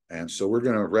 And so we're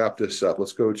going to wrap this up.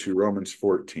 Let's go to Romans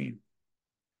 14.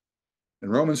 In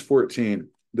Romans 14,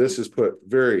 this is put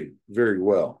very, very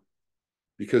well.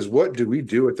 Because what do we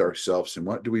do with ourselves and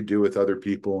what do we do with other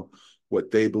people, what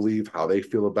they believe, how they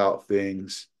feel about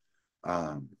things?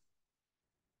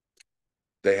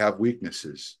 They have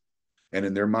weaknesses. And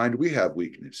in their mind, we have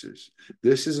weaknesses.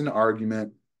 This is an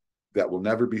argument that will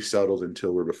never be settled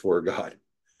until we're before God.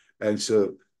 And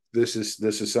so this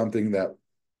is something that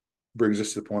brings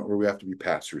us to the point where we have to be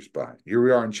passersby. Here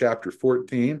we are in chapter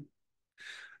 14.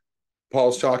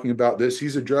 Paul's talking about this.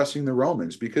 He's addressing the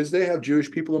Romans because they have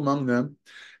Jewish people among them,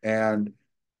 and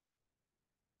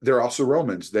they're also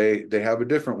Romans. They have a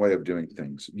different way of doing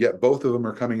things, yet both of them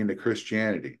are coming into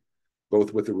Christianity,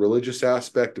 both with a religious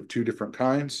aspect of two different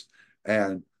kinds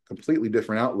and completely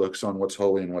different outlooks on what's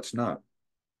holy and what's not.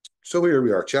 So here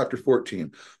we are, chapter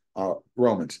 14,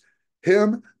 Romans.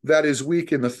 Him that is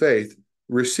weak in the faith,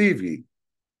 receive ye.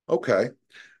 Okay,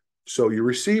 so you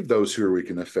receive those who are weak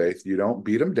in the faith. You don't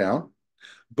beat them down,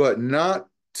 but not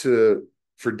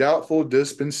for doubtful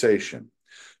dispensation.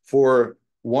 For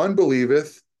one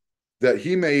believeth that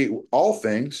he may eat all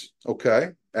things,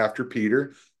 okay, after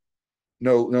Peter,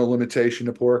 no limitation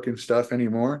to pork and stuff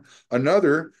anymore.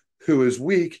 Another who is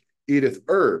weak eateth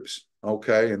herbs,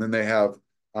 okay, and then they have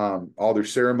all their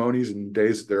ceremonies and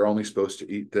days that they're only supposed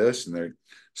to eat this and their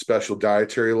special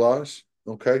dietary laws.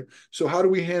 Okay, so how do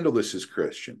we handle this as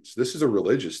Christians? This is a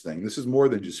religious thing. This is more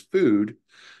than just food.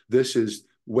 This is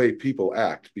way people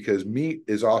act, because meat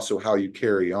is also how you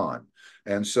carry on.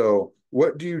 And so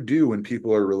what do you do when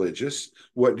people are religious?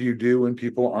 What do you do when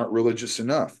people aren't religious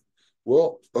enough?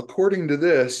 Well, according to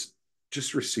this,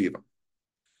 just receive them.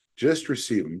 Just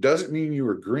receive them. Doesn't mean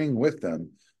you're agreeing with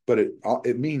them, but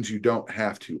it means you don't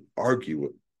have to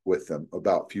argue with them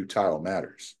about futile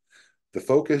matters. The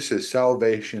focus is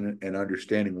salvation and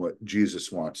understanding what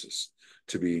Jesus wants us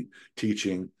to be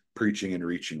teaching, preaching, and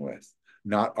reaching with,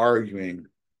 not arguing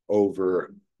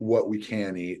over what we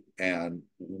can eat and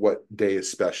what day is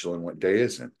special and what day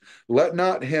isn't. Let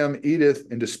not him eateth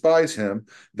and despise him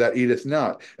that eateth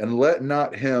not, and let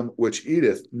not him which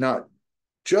eateth not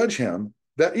judge him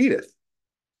that eateth,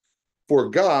 for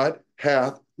God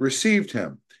hath received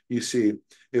him. You see,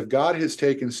 if God has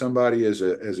taken somebody as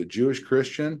a Jewish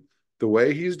Christian, the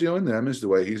way he's doing them is the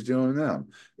way he's doing them.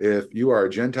 If you are a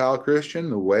Gentile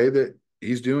Christian, the way that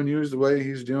he's doing you is the way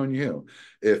he's doing you.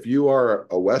 If you are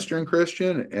a Western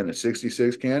Christian and a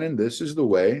 66 canon, this is the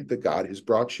way that God has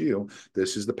brought you.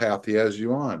 This is the path he has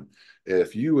you on.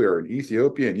 If you are in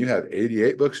Ethiopia and you have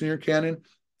 88 books in your canon,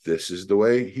 this is the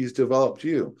way he's developed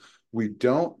you. We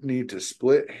don't need to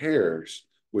split hairs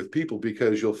with people,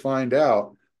 because you'll find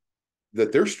out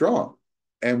that they're strong,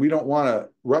 and we don't want to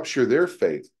rupture their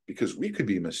faith because we could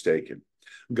be mistaken.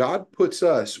 God puts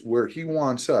us where he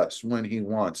wants us when he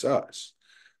wants us.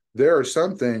 There are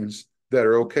some things that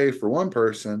are okay for one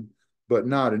person, but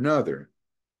not another.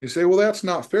 You say, well, that's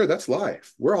not fair. That's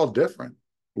life. We're all different.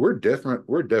 We're different.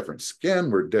 We're different skin.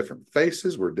 We're different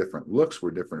faces. We're different looks.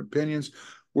 We're different opinions.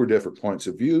 We're different points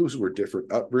of views. We're different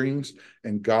upbringings.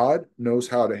 And God knows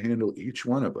how to handle each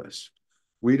one of us.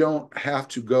 We don't have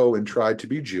to go and try to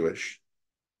be Jewish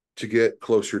to get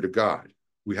closer to God.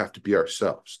 We have to be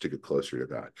ourselves to get closer to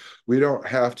God. We don't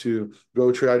have to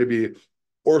go try to be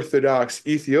Orthodox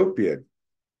Ethiopian.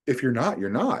 If you're not, you're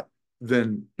not.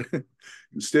 Then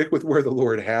stick with where the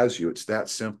Lord has you. It's that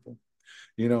simple.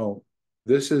 You know,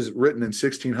 this is written in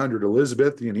 1600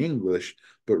 Elizabethan English,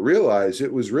 but realize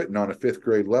it was written on a fifth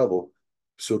grade level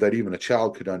so that even a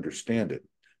child could understand it.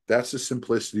 That's the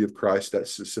simplicity of Christ.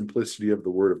 That's the simplicity of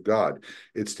the Word of God.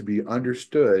 It's to be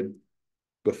understood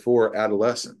before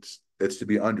adolescence. It's to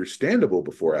be understandable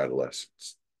before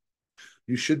adolescence.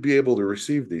 You should be able to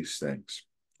receive these things.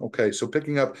 Okay, so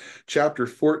picking up chapter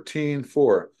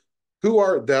 14:4. Who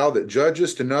art thou that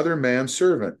judgest another man's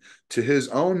servant? To his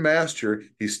own master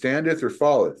he standeth or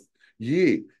falleth.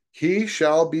 Ye, he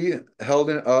shall be held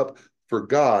up, for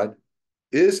God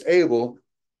is able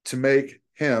to make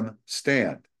him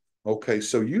stand. Okay,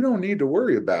 so you don't need to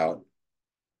worry about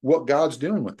what God's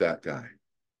doing with that guy.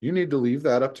 You need to leave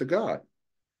that up to God.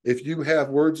 If you have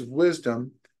words of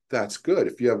wisdom, that's good.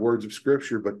 If you have words of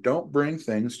scripture, but don't bring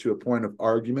things to a point of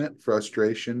argument,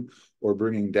 frustration, or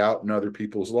bringing doubt in other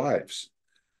people's lives.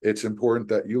 It's important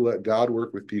that you let God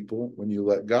work with people when you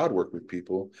let God work with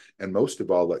people. And most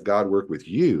of all, let God work with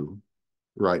you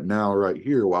right now, right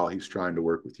here, while he's trying to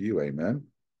work with you. Amen.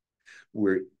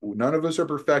 None of us are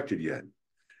perfected yet.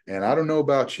 And I don't know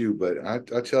about you, but I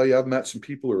tell you, I've met some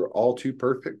people who are all too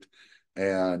perfect,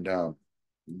 and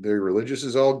they're religious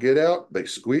as all get out. They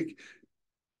squeak,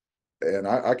 and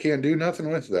I can't do nothing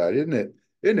with that, isn't it?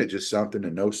 Isn't it just something to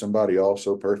know somebody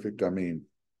also perfect? I mean,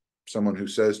 someone who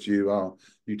says to you, "Oh,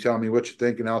 you tell me what you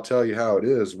think, and I'll tell you how it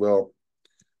is." Well,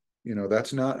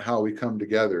 that's not how we come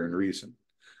together and reason.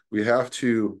 We have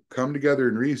to come together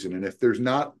and reason, and if there's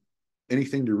not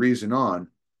anything to reason on,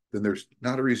 then there's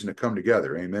not a reason to come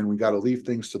together. Amen. We got to leave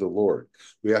things to the Lord.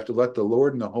 We have to let the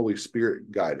Lord and the Holy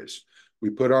Spirit guide us. We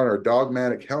put on our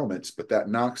dogmatic helmets, but that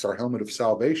knocks our helmet of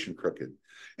salvation crooked,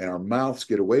 and our mouths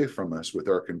get away from us with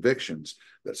our convictions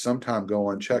that sometimes go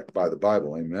unchecked by the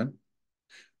Bible. Amen.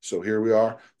 So here we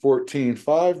are,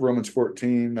 14:5, Romans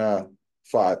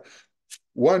 14:5.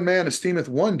 One man esteemeth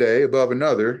one day above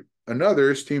another,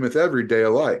 another esteemeth every day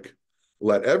alike.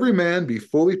 Let every man be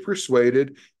fully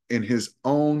persuaded in his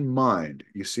own mind.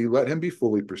 You see, let him be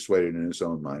fully persuaded in his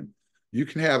own mind. You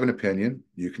can have an opinion,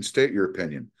 you can state your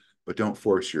opinion, but don't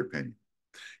force your opinion.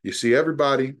 You see,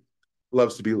 everybody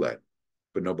loves to be led,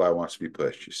 but nobody wants to be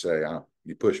pushed. You say, oh,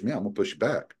 you push me, I'm going to push you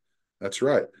back. That's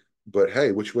right. But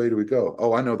hey, which way do we go?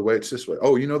 Oh, I know the way. It's this way.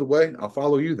 Oh, you know the way? I'll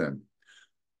follow you then.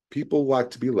 People like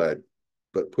to be led,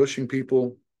 but pushing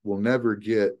people will never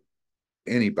get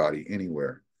anybody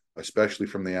anywhere, especially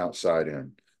from the outside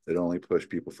in. They only push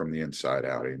people from the inside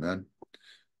out. Amen.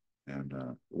 And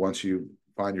once you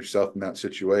find yourself in that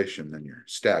situation, then you're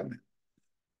stagnant.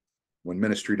 When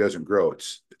ministry doesn't grow,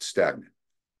 it's stagnant.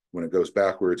 When it goes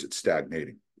backwards, it's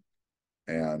stagnating.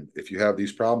 And if you have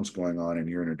these problems going on and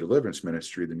you're in a deliverance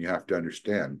ministry, then you have to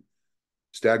understand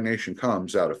stagnation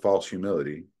comes out of false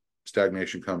humility.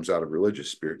 Stagnation comes out of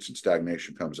religious spirits, and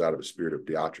stagnation comes out of a spirit of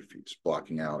Diotrephes,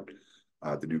 blocking out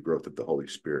the new growth of the Holy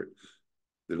Spirit.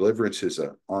 The deliverance is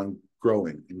an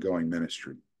ongoing and going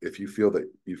ministry. If you feel that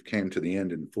you've came to the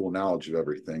end in full knowledge of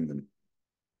everything,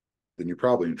 then you're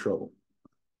probably in trouble.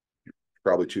 You're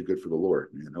probably too good for the Lord,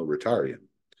 and he'll retire you.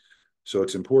 So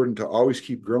it's important to always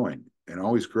keep growing and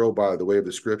always grow by the way of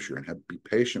the scripture and be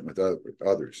patient with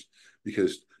others,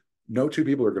 because no two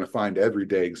people are going to find every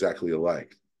day exactly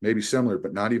alike, maybe similar,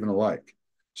 but not even alike.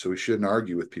 So we shouldn't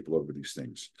argue with people over these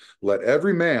things. Let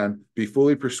every man be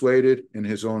fully persuaded in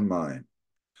his own mind.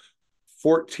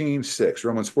 14:6,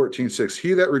 Romans 14:6.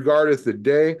 He that regardeth the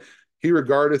day, he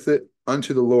regardeth it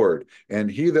unto the Lord. And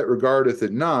he that regardeth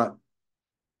it not,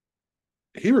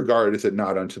 he regardeth it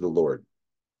not unto the Lord.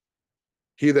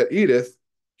 He that eateth,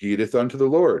 he eateth unto the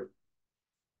Lord.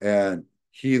 And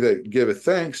he that giveth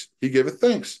thanks, he giveth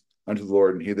thanks unto the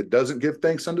Lord. And he that doesn't give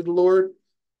thanks unto the Lord,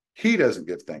 he doesn't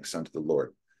give thanks unto the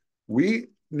Lord. We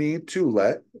need to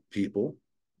let people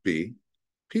be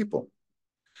people.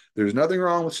 There's nothing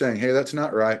wrong with saying, hey, that's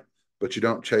not right, but you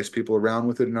don't chase people around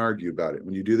with it and argue about it.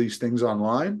 When you do these things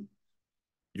online,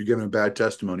 you're giving a bad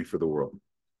testimony for the world.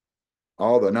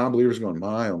 All the non-believers are going,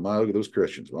 my, oh my, look at those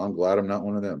Christians. Well, I'm glad I'm not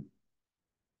one of them,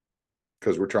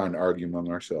 because we're trying to argue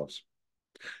among ourselves.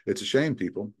 It's a shame,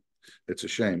 people. It's a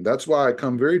shame. That's why I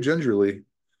come very gingerly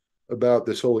about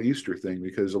this whole Easter thing,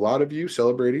 because a lot of you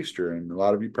celebrate Easter, and a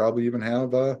lot of you probably even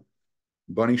have a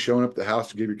bunny showing up at the house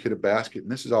to give your kid a basket,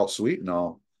 and this is all sweet and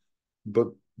all.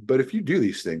 But if you do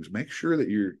these things, make sure that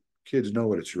your kids know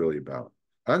what it's really about.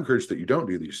 I encourage that you don't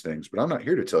do these things, but I'm not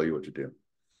here to tell you what to do.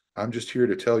 I'm just here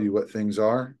to tell you what things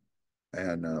are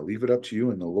and leave it up to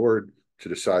you and the Lord to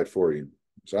decide for you.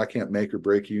 So I can't make or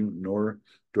break you, nor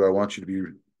do I want you to be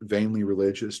vainly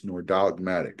religious nor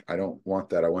dogmatic. I don't want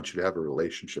that. I want you to have a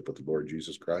relationship with the Lord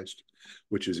Jesus Christ,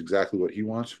 which is exactly what he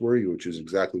wants for you, which is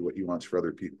exactly what he wants for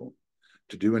other people.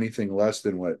 To do anything less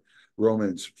than what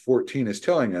Romans 14 is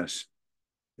telling us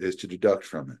is to deduct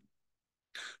from it.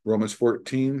 Romans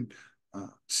 14,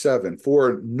 7.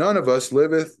 For none of us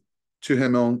liveth to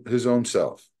his own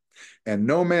self, and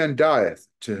no man dieth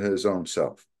to his own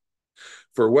self.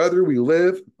 For whether we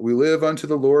live unto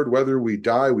the Lord. Whether we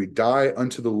die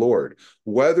unto the Lord.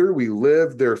 Whether we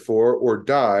live, therefore, or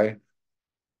die,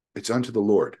 it's unto the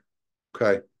Lord.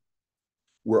 Okay?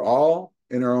 We're all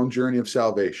in our own journey of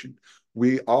salvation.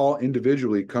 We all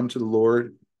individually come to the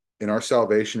Lord in our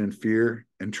salvation in fear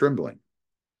and trembling.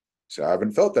 So I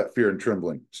haven't felt that fear and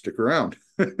trembling. Stick around.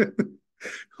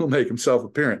 He'll make himself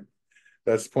apparent.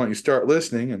 That's the point. You start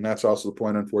listening, and that's also the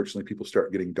point, unfortunately, people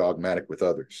start getting dogmatic with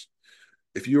others.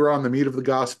 If you are on the meat of the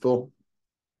gospel,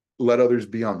 let others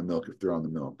be on the milk if they're on the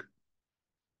milk.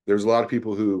 There's a lot of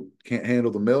people who can't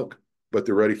handle the milk, but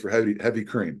they're ready for heavy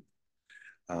cream.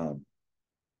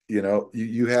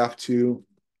 You have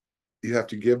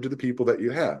to give to the people that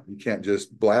you have. You can't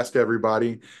just blast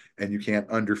everybody, and you can't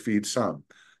underfeed some.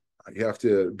 You have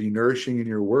to be nourishing in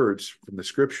your words from the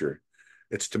scripture.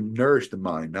 It's to nourish the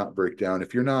mind, not break down.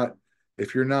 If you're not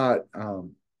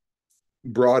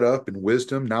brought up in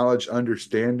wisdom, knowledge,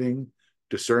 understanding,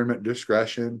 discernment,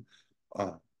 discretion,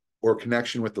 or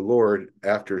connection with the Lord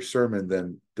after a sermon,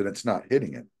 then it's not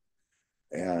hitting it.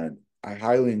 And I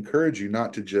highly encourage you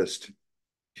not to just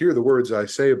hear the words I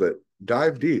say, but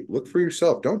dive deep. Look for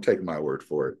yourself. Don't take my word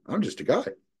for it. I'm just a guy.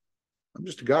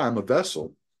 I'm a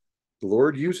vessel. The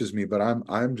Lord uses me, but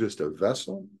I'm just a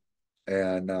vessel.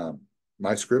 And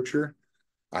my scripture,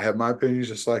 I have my opinions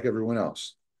just like everyone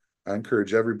else. I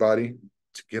encourage everybody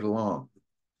to get along.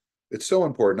 It's so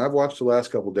important. I've watched the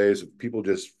last couple of days of people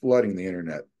just flooding the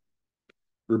internet,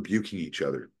 rebuking each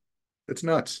other. It's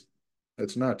nuts.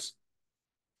 It's nuts.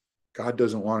 God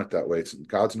doesn't want it that way.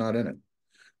 God's not in it.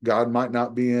 God might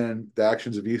not be in the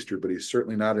actions of Easter, but he's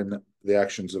certainly not in the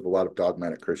actions of a lot of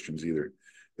dogmatic Christians either.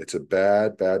 It's a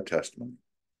bad, bad testimony.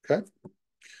 Okay?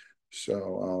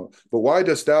 So, but why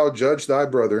dost thou judge thy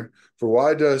brother? For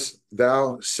why dost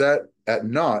thou set at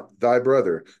naught thy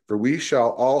brother? For we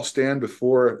shall all stand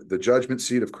before the judgment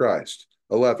seat of Christ.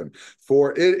 11.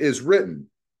 For it is written,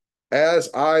 as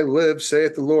I live,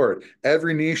 saith the Lord,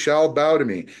 every knee shall bow to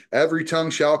me, every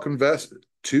tongue shall confess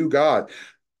to God.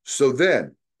 So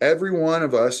then, every one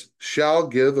of us shall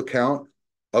give account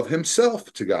of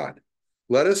himself to God.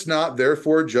 Let us not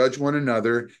therefore judge one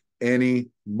another any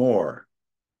more.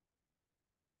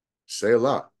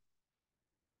 Selah.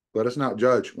 Let us not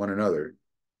judge one another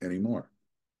anymore.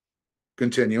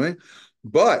 Continuing,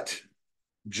 but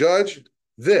judge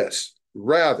this,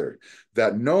 rather,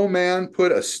 that no man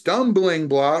put a stumbling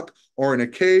block or an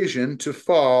occasion to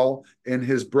fall in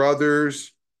his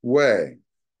brother's way.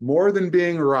 More than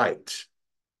being right,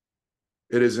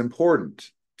 it is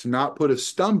important to not put a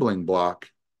stumbling block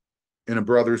in a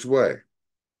brother's way.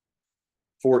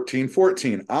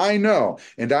 14:14. I know,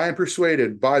 and I am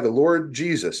persuaded by the Lord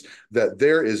Jesus that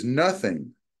there is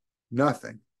nothing,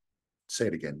 say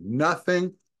it again,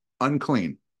 nothing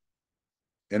unclean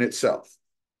in itself.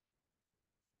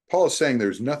 Paul is saying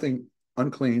there's nothing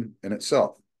unclean in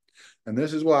itself. And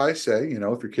this is why I say, if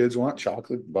your kids want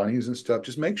chocolate bunnies and stuff,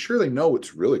 just make sure they know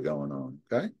what's really going on,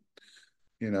 okay?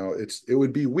 It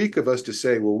would be weak of us to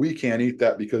say, well, we can't eat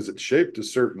that because it's shaped a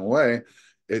certain way.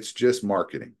 It's just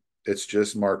marketing.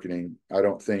 I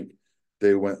don't think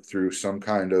they went through some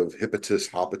kind of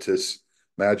hopitus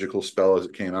magical spell as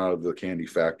it came out of the candy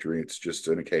factory. It's just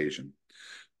an occasion.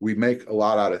 We make a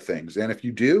lot out of things. And if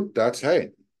you do, hey,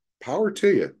 power to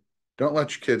you. Don't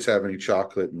let your kids have any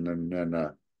chocolate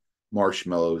and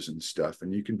marshmallows and stuff.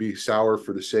 And you can be sour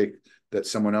for the sake that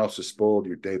someone else has spoiled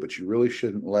your day, but you really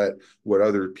shouldn't let what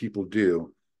other people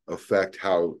do affect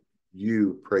how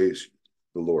you praise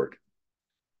the Lord.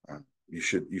 You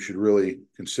should really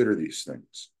consider these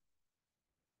things.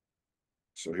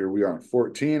 So here we are in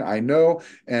 14. I know,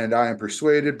 and I am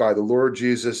persuaded by the Lord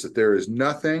Jesus that there is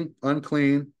nothing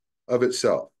unclean of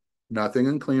itself. Nothing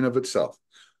unclean of itself.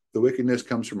 The wickedness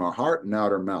comes from our heart and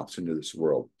out our mouths into this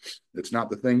world. It's not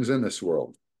the things in this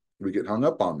world. We get hung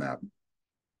up on that.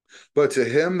 But to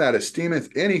him that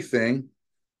esteemeth anything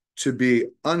to be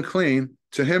unclean,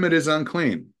 to him it is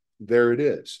unclean. There it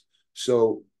is.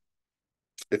 So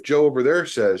if Joe over there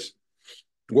says,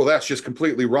 well, that's just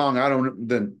completely wrong,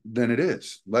 then it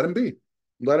is. Let him be.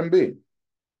 Let him be.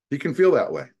 He can feel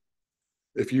that way.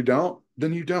 If you don't,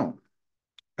 then you don't.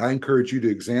 I encourage you to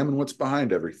examine what's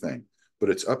behind everything, but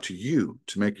it's up to you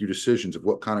to make your decisions of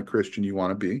what kind of Christian you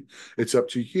want to be. It's up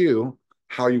to you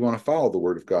how you want to follow the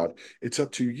word of God. It's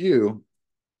up to you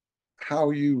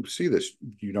how you see this.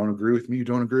 You don't agree with me, you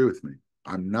don't agree with me.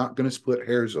 I'm not going to split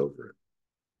hairs over it.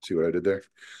 See what I did there?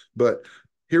 But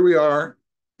here we are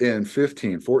in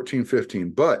 14, 15.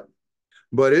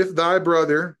 But if thy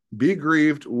brother be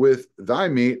grieved with thy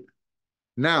meat,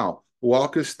 now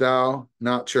walkest thou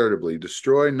not charitably,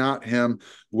 destroy not him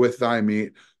with thy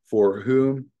meat, for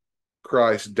whom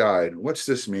Christ died. What's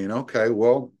this mean? Okay,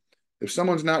 well, if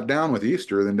someone's not down with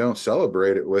Easter, then don't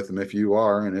celebrate it with them if you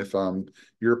are. And if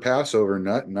you're a Passover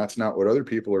nut and that's not what other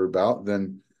people are about,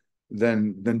 then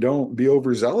don't be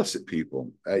overzealous at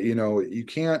people. You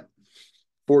can't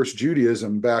force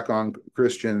Judaism back on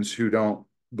Christians who don't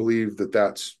believe that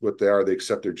that's what they are. They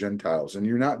accept they're Gentiles. And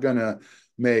you're not going to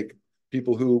make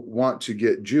people who want to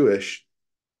get Jewish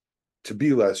to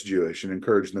be less Jewish and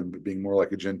encourage them being more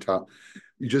like a Gentile.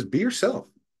 You just be yourself.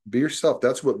 Be yourself.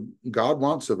 That's what God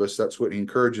wants of us. That's what he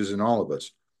encourages in all of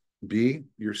us. Be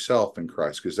yourself in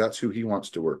Christ, because that's who he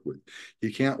wants to work with.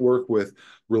 He can't work with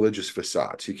religious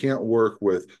facades. He can't work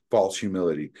with false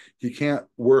humility. He can't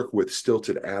work with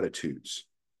stilted attitudes.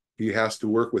 He has to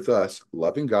work with us,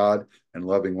 loving God and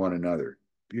loving one another.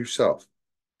 Be yourself.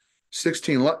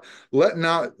 16, let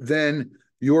not then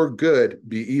your good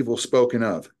be evil spoken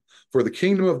of. For the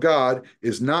kingdom of God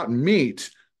is not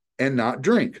meat and not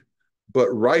drink, but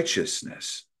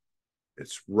righteousness.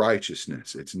 It's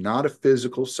righteousness. It's not a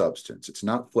physical substance. It's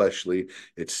not fleshly.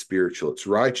 It's spiritual. It's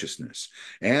righteousness.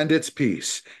 And it's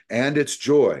peace. And it's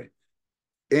joy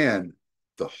in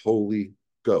the Holy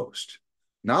Ghost.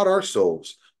 Not our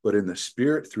souls, but in the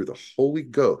Spirit through the Holy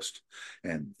Ghost.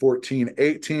 And 14,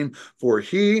 18, for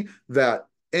he that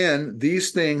in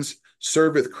these things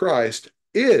serveth Christ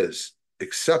is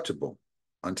acceptable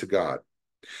unto God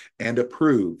and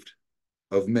approved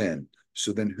of men.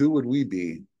 So then who would we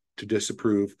be to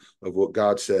disapprove of what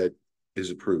God said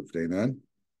is approved? Amen.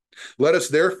 Let us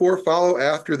therefore follow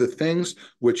after the things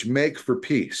which make for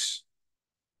peace.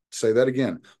 Say that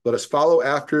again. Let us follow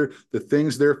after the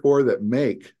things, therefore, that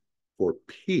make for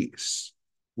peace.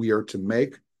 We are to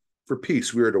make for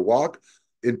peace. We are to walk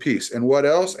in peace. And what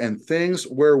else? And things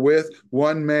wherewith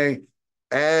one may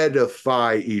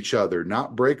edify each other,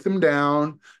 not break them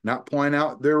down, not point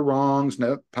out their wrongs,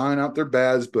 not point out their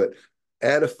bads, but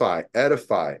edify.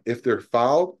 If they're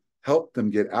fouled, help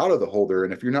them get out of the hole they're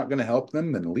in. If you're not going to help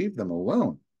them, then leave them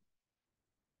alone.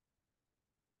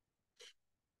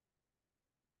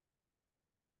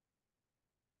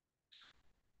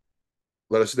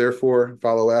 Let us therefore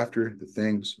follow after the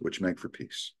things which make for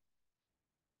peace.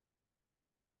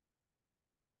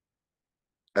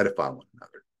 Edify one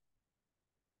another.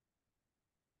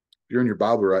 If you're in your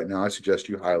Bible right now, I suggest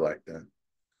you highlight that,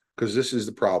 because this is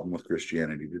the problem with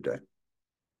Christianity today.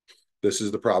 This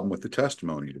is the problem with the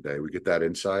testimony today. We get that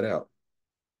inside out.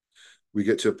 We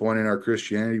get to a point in our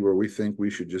Christianity where we think we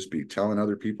should just be telling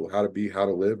other people how to be, how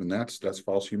to live, and that's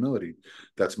false humility.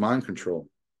 That's mind control.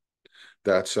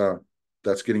 That's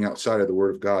getting outside of the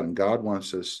Word of God, and God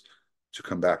wants us to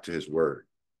come back to His Word.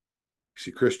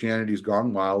 See, Christianity's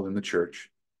gone wild in the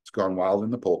church. It's gone wild in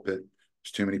the pulpit.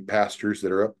 There's too many pastors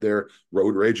that are up there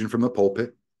road raging from the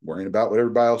pulpit, worrying about what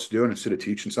everybody else is doing instead of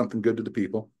teaching something good to the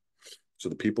people. So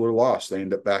the people are lost. They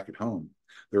end up back at home.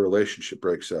 Their relationship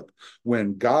breaks up.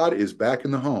 When God is back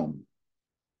in the home,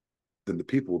 then the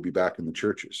people will be back in the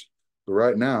churches. But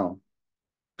right now,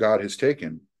 God has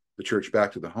taken the church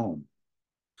back to the home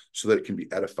so that it can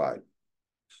be edified,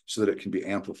 so that it can be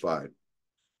amplified,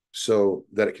 so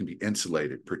that it can be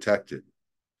insulated, protected,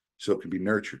 so it can be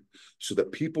nurtured, so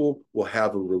that people will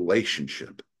have a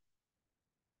relationship,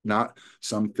 not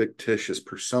some fictitious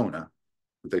persona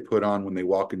that they put on when they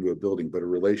walk into a building, but a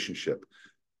relationship,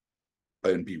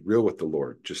 and be real with the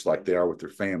Lord, just like they are with their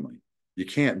family. You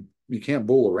can't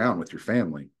bull around with your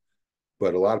family,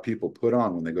 but a lot of people put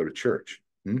on when they go to church.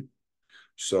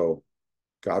 So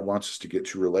God wants us to get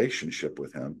to relationship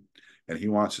with Him, and He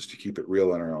wants us to keep it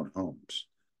real in our own homes.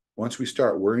 Once we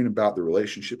start worrying about the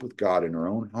relationship with God in our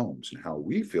own homes and how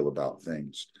we feel about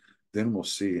things, then we'll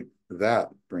see that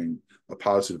bring a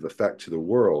positive effect to the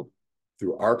world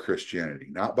through our Christianity,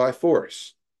 not by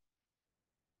force,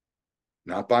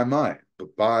 not by might,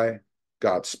 but by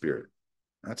God's Spirit.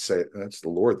 That's the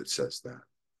Lord that says that.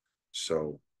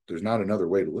 So there's not another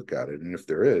way to look at it. And if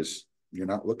there is, you're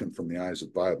not looking from the eyes of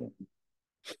the Bible.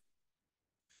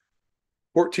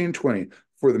 14:20,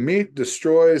 for the meat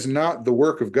destroys not the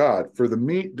work of God. For the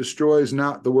meat destroys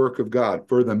not the work of God.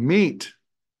 For the meat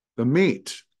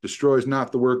destroys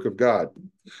not the work of God.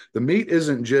 The meat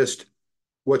isn't just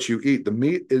what you eat. The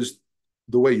meat is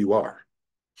the way you are,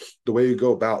 the way you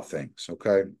go about things.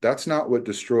 Okay. That's not what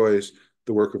destroys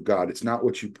the work of God. It's not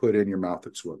what you put in your mouth,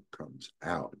 it's what comes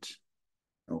out.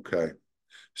 Okay.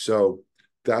 So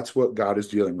that's what God is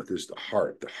dealing with, is the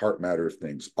heart matter of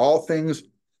things. All things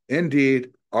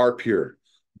indeed are pure,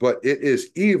 but it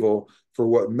is evil for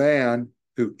what man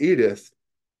who eateth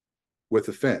with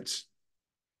offense.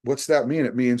 What's that mean?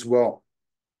 It means, well,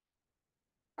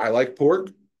 I like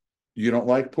pork. You don't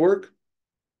like pork.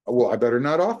 Well, I better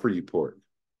not offer you pork.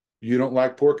 You don't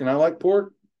like pork and I like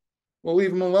pork. Well,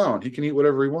 leave him alone. He can eat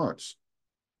whatever he wants.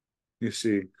 You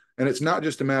see, and it's not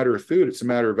just a matter of food, it's a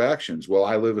matter of actions. Well,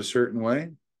 I live a certain way,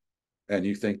 and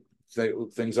you think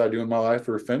things I do in my life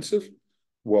are offensive?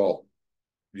 Well,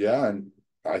 yeah, and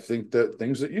I think that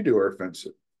things that you do are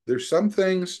offensive. There's some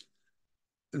things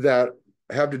that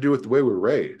have to do with the way we're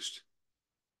raised.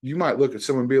 You might look at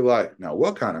someone and be like, now,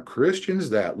 what kind of Christian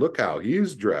is that? Look how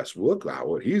he's dressed. Look at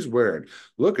what he's wearing.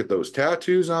 Look at those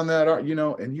tattoos on that, and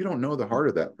you don't know the heart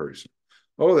of that person.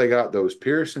 Oh, they got those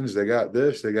piercings. They got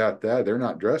this. They got that. They're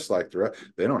not dressed like the rest.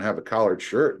 They don't have a collared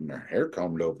shirt and their hair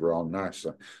combed over all nice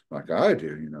like I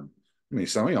do. I mean,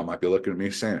 some of y'all might be looking at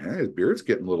me saying, hey, his beard's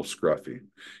getting a little scruffy.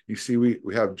 You see, we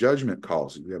have judgment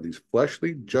calls. We have these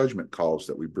fleshly judgment calls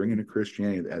that we bring into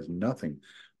Christianity that has nothing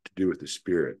to do with the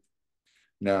spirit.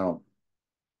 Now,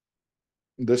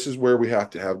 this is where we have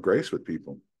to have grace with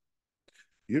people.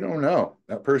 You don't know.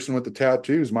 That person with the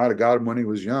tattoos might have got him when he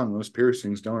was young. Those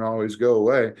piercings don't always go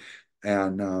away.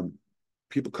 And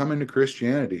people come into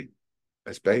Christianity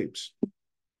as babes.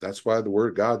 That's why the word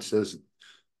of God says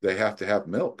they have to have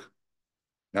milk.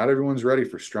 Not everyone's ready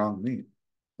for strong meat.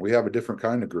 We have a different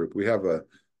kind of group. We have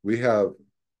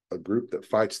a group that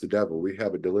fights the devil. We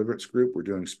have a deliverance group. We're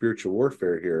doing spiritual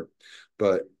warfare here.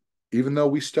 But even though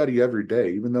we study every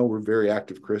day, even though we're very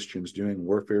active Christians doing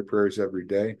warfare prayers every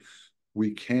day,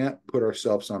 we can't put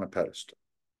ourselves on a pedestal,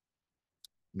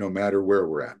 no matter where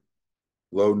we're at,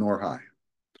 low nor high.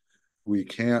 We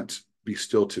can't be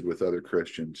stilted with other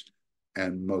Christians.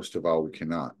 And most of all, we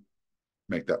cannot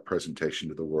make that presentation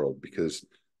to the world, because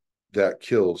that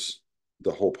kills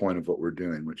the whole point of what we're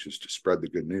doing, which is to spread the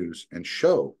good news and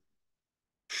show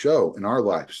in our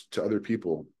lives to other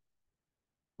people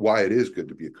why it is good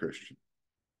to be a Christian.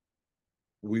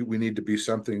 We need to be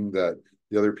something that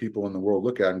the other people in the world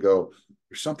look at and go,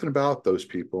 there's something about those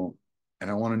people,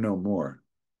 and I want to know more.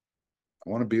 I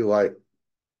want to be like,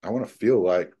 I want to feel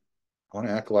like, I want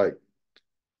to act like.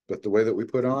 But the way that we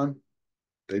put on,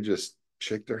 they just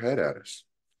shake their head at us.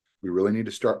 We really need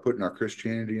to start putting our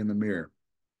Christianity in the mirror.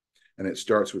 And it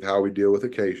starts with how we deal with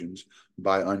occasions,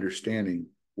 by understanding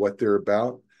what they're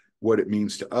about, what it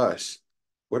means to us,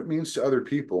 what it means to other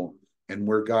people, and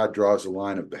where God draws a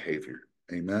line of behavior.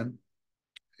 Amen.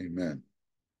 Amen.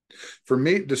 For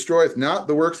meat destroyeth not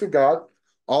the works of God.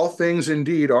 All things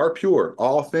indeed are pure.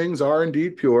 All things are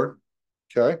indeed pure.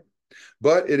 Okay.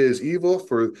 But it is evil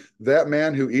for that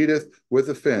man who eateth with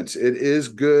offense. It is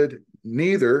good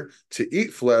neither to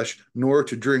eat flesh nor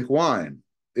to drink wine.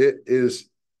 It is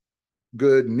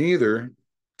good neither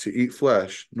to eat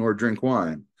flesh nor drink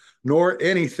wine, nor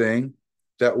anything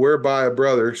that whereby a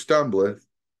brother stumbleth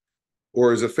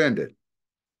or is offended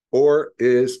or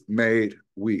is made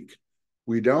weak.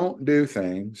 We don't do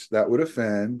things that would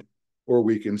offend or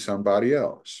weaken somebody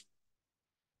else.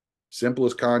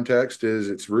 Simplest context is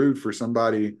it's rude for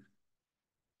somebody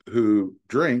who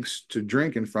drinks to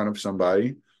drink in front of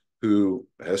somebody who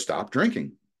has stopped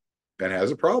drinking and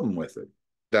has a problem with it.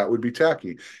 That would be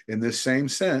tacky. In this same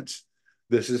sense,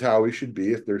 this is how we should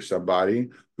be. If there's somebody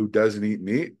who doesn't eat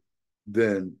meat,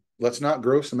 then let's not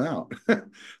gross them out.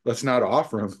 Let's not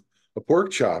offer them a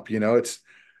pork chop.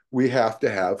 We have to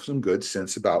have some good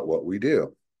sense about what we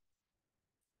do.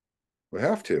 We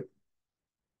have to.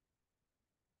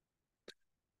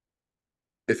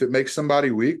 If it makes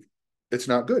somebody weak, it's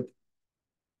not good.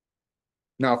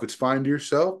 Now, if it's fine to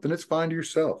yourself, then it's fine to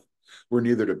yourself. We're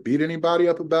neither to beat anybody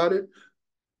up about it,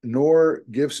 nor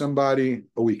give somebody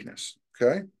a weakness.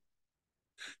 Okay?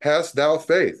 Hast thou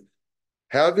faith?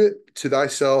 Have it to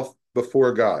thyself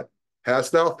before God.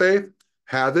 Hast thou faith?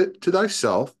 Have it to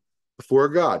thyself before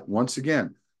God. Once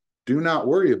again, do not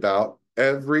worry about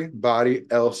everybody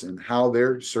else and how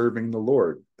they're serving the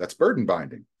Lord. That's burden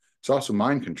binding. It's also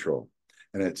mind control,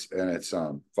 and it's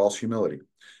false humility.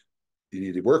 You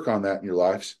need to work on that in your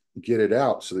lives, get it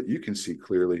out so that you can see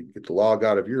clearly, get the log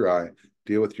out of your eye,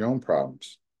 deal with your own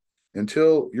problems.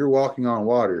 Until you're walking on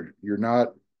water, you're not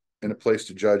in a place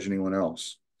to judge anyone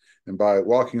else. And by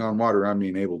walking on water, I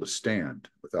mean able to stand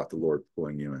without the Lord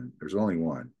pulling you in. There's only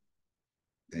one.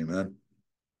 Amen.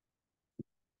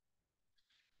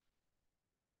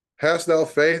 Hast thou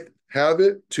faith? Have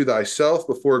it to thyself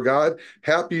before God.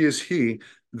 Happy is he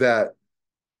that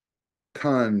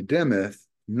condemneth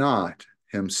not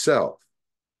himself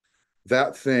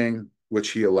that thing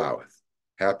which he alloweth.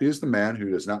 Happy is the man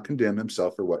who does not condemn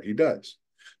himself for what he does.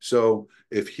 So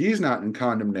if he's not in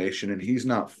condemnation and he's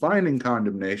not finding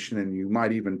condemnation, and you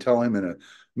might even tell him in a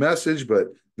message, but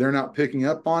they're not picking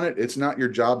up on it, it's not your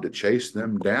job to chase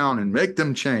them down and make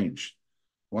them change.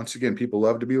 Once again, people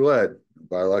love to be led.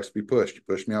 Nobody likes to be pushed. You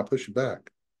push me, I'll push you back.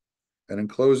 And in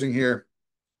closing here,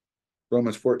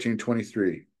 Romans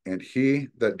 14:23, and he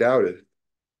that doubteth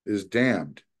is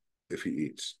damned if he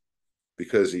eats,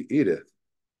 because he eateth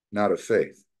not of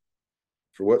faith.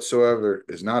 For whatsoever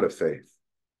is not of faith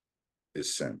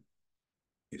is sin.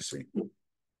 You see,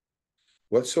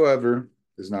 whatsoever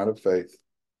is not of faith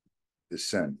is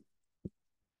sin.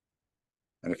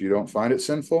 And if you don't find it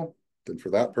sinful, then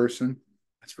for that person,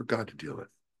 that's for God to deal with.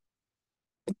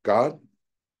 God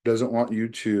doesn't want you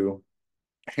to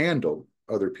handle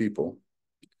other people.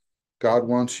 God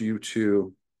wants you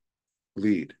to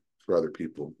lead for other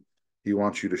people. He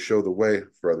wants you to show the way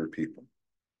for other people.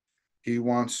 He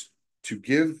wants to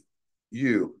give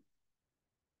you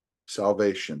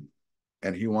salvation,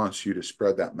 and he wants you to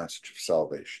spread that message of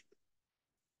salvation.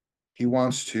 He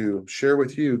wants to share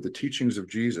with you the teachings of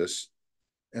Jesus,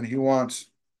 and he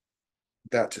wants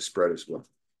that to spread as well.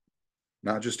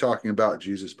 Not just talking about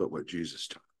Jesus, but what Jesus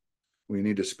taught. We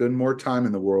need to spend more time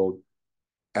in the world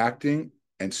acting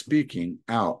and speaking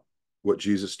out what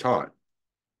Jesus taught.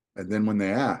 And then when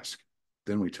they ask,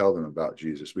 then we tell them about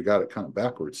Jesus. We got it kind of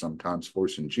backwards sometimes,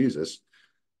 forcing Jesus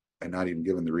and not even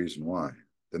giving the reason why.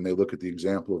 Then they look at the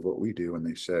example of what we do and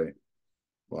they say,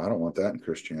 well, I don't want that in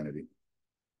Christianity.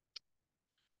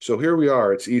 So here we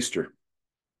are, it's Easter.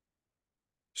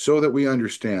 So that we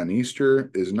understand, Easter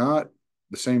is not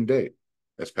the same date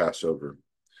as Passover.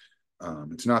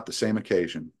 It's not the same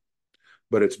occasion,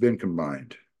 but it's been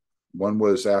combined. One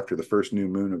was after the first new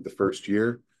moon of the first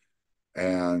year,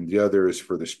 and the other is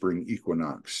for the spring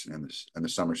equinox and the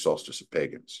summer solstice of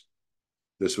pagans.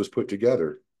 This was put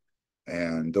together,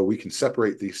 and though we can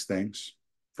separate these things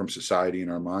from society in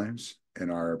our minds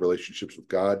and our relationships with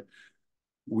God,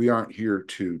 we aren't here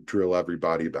to drill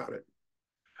everybody about it.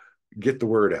 Get the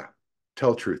word out.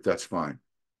 Tell truth, that's fine.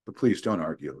 But please don't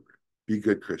argue over it. Be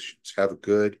good Christians. Have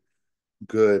a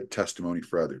good testimony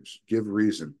for others. Give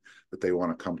reason that they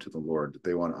want to come to the Lord, that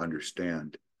they want to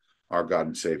understand our God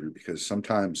and Savior, because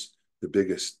sometimes the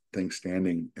biggest thing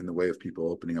standing in the way of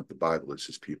people opening up the Bible is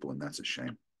his people, and that's a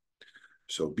shame.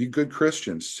 So be good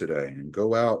Christians today and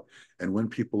go out and win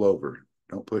people over.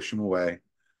 Don't push them away.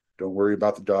 Don't worry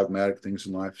about the dogmatic things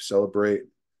in life. Celebrate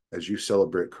as you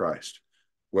celebrate Christ,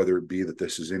 whether it be that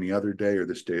this is any other day or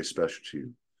this day is special to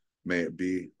you. May it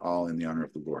be all in the honor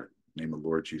of the Lord. In the name of the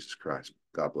Lord Jesus Christ.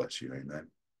 God bless you. Amen.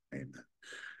 Amen.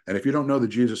 And if you don't know the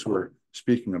Jesus we're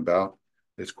speaking about,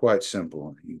 it's quite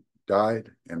simple. He died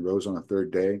and rose on the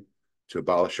third day to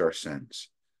abolish our sins.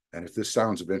 And if this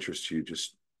sounds of interest to you,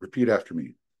 just repeat after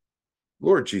me.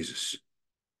 Lord Jesus,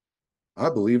 I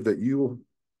believe that you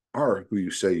are who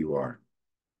you say you are.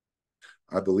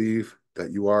 I believe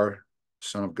that you are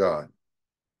Son of God.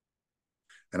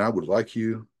 And I would like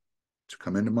you to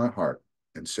come into my heart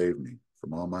and save me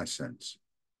from all my sins.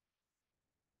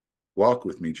 Walk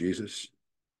with me, Jesus,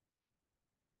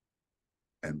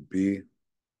 and be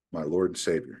my Lord and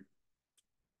Savior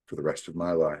for the rest of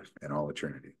my life and all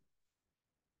eternity.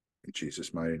 In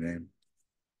Jesus' mighty name.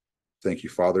 Thank you,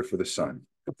 Father, for the Son.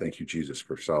 Thank you, Jesus,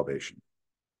 for salvation.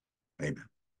 Amen.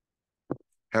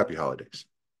 Happy holidays.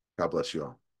 God bless you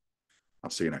all. I'll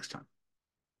see you next time.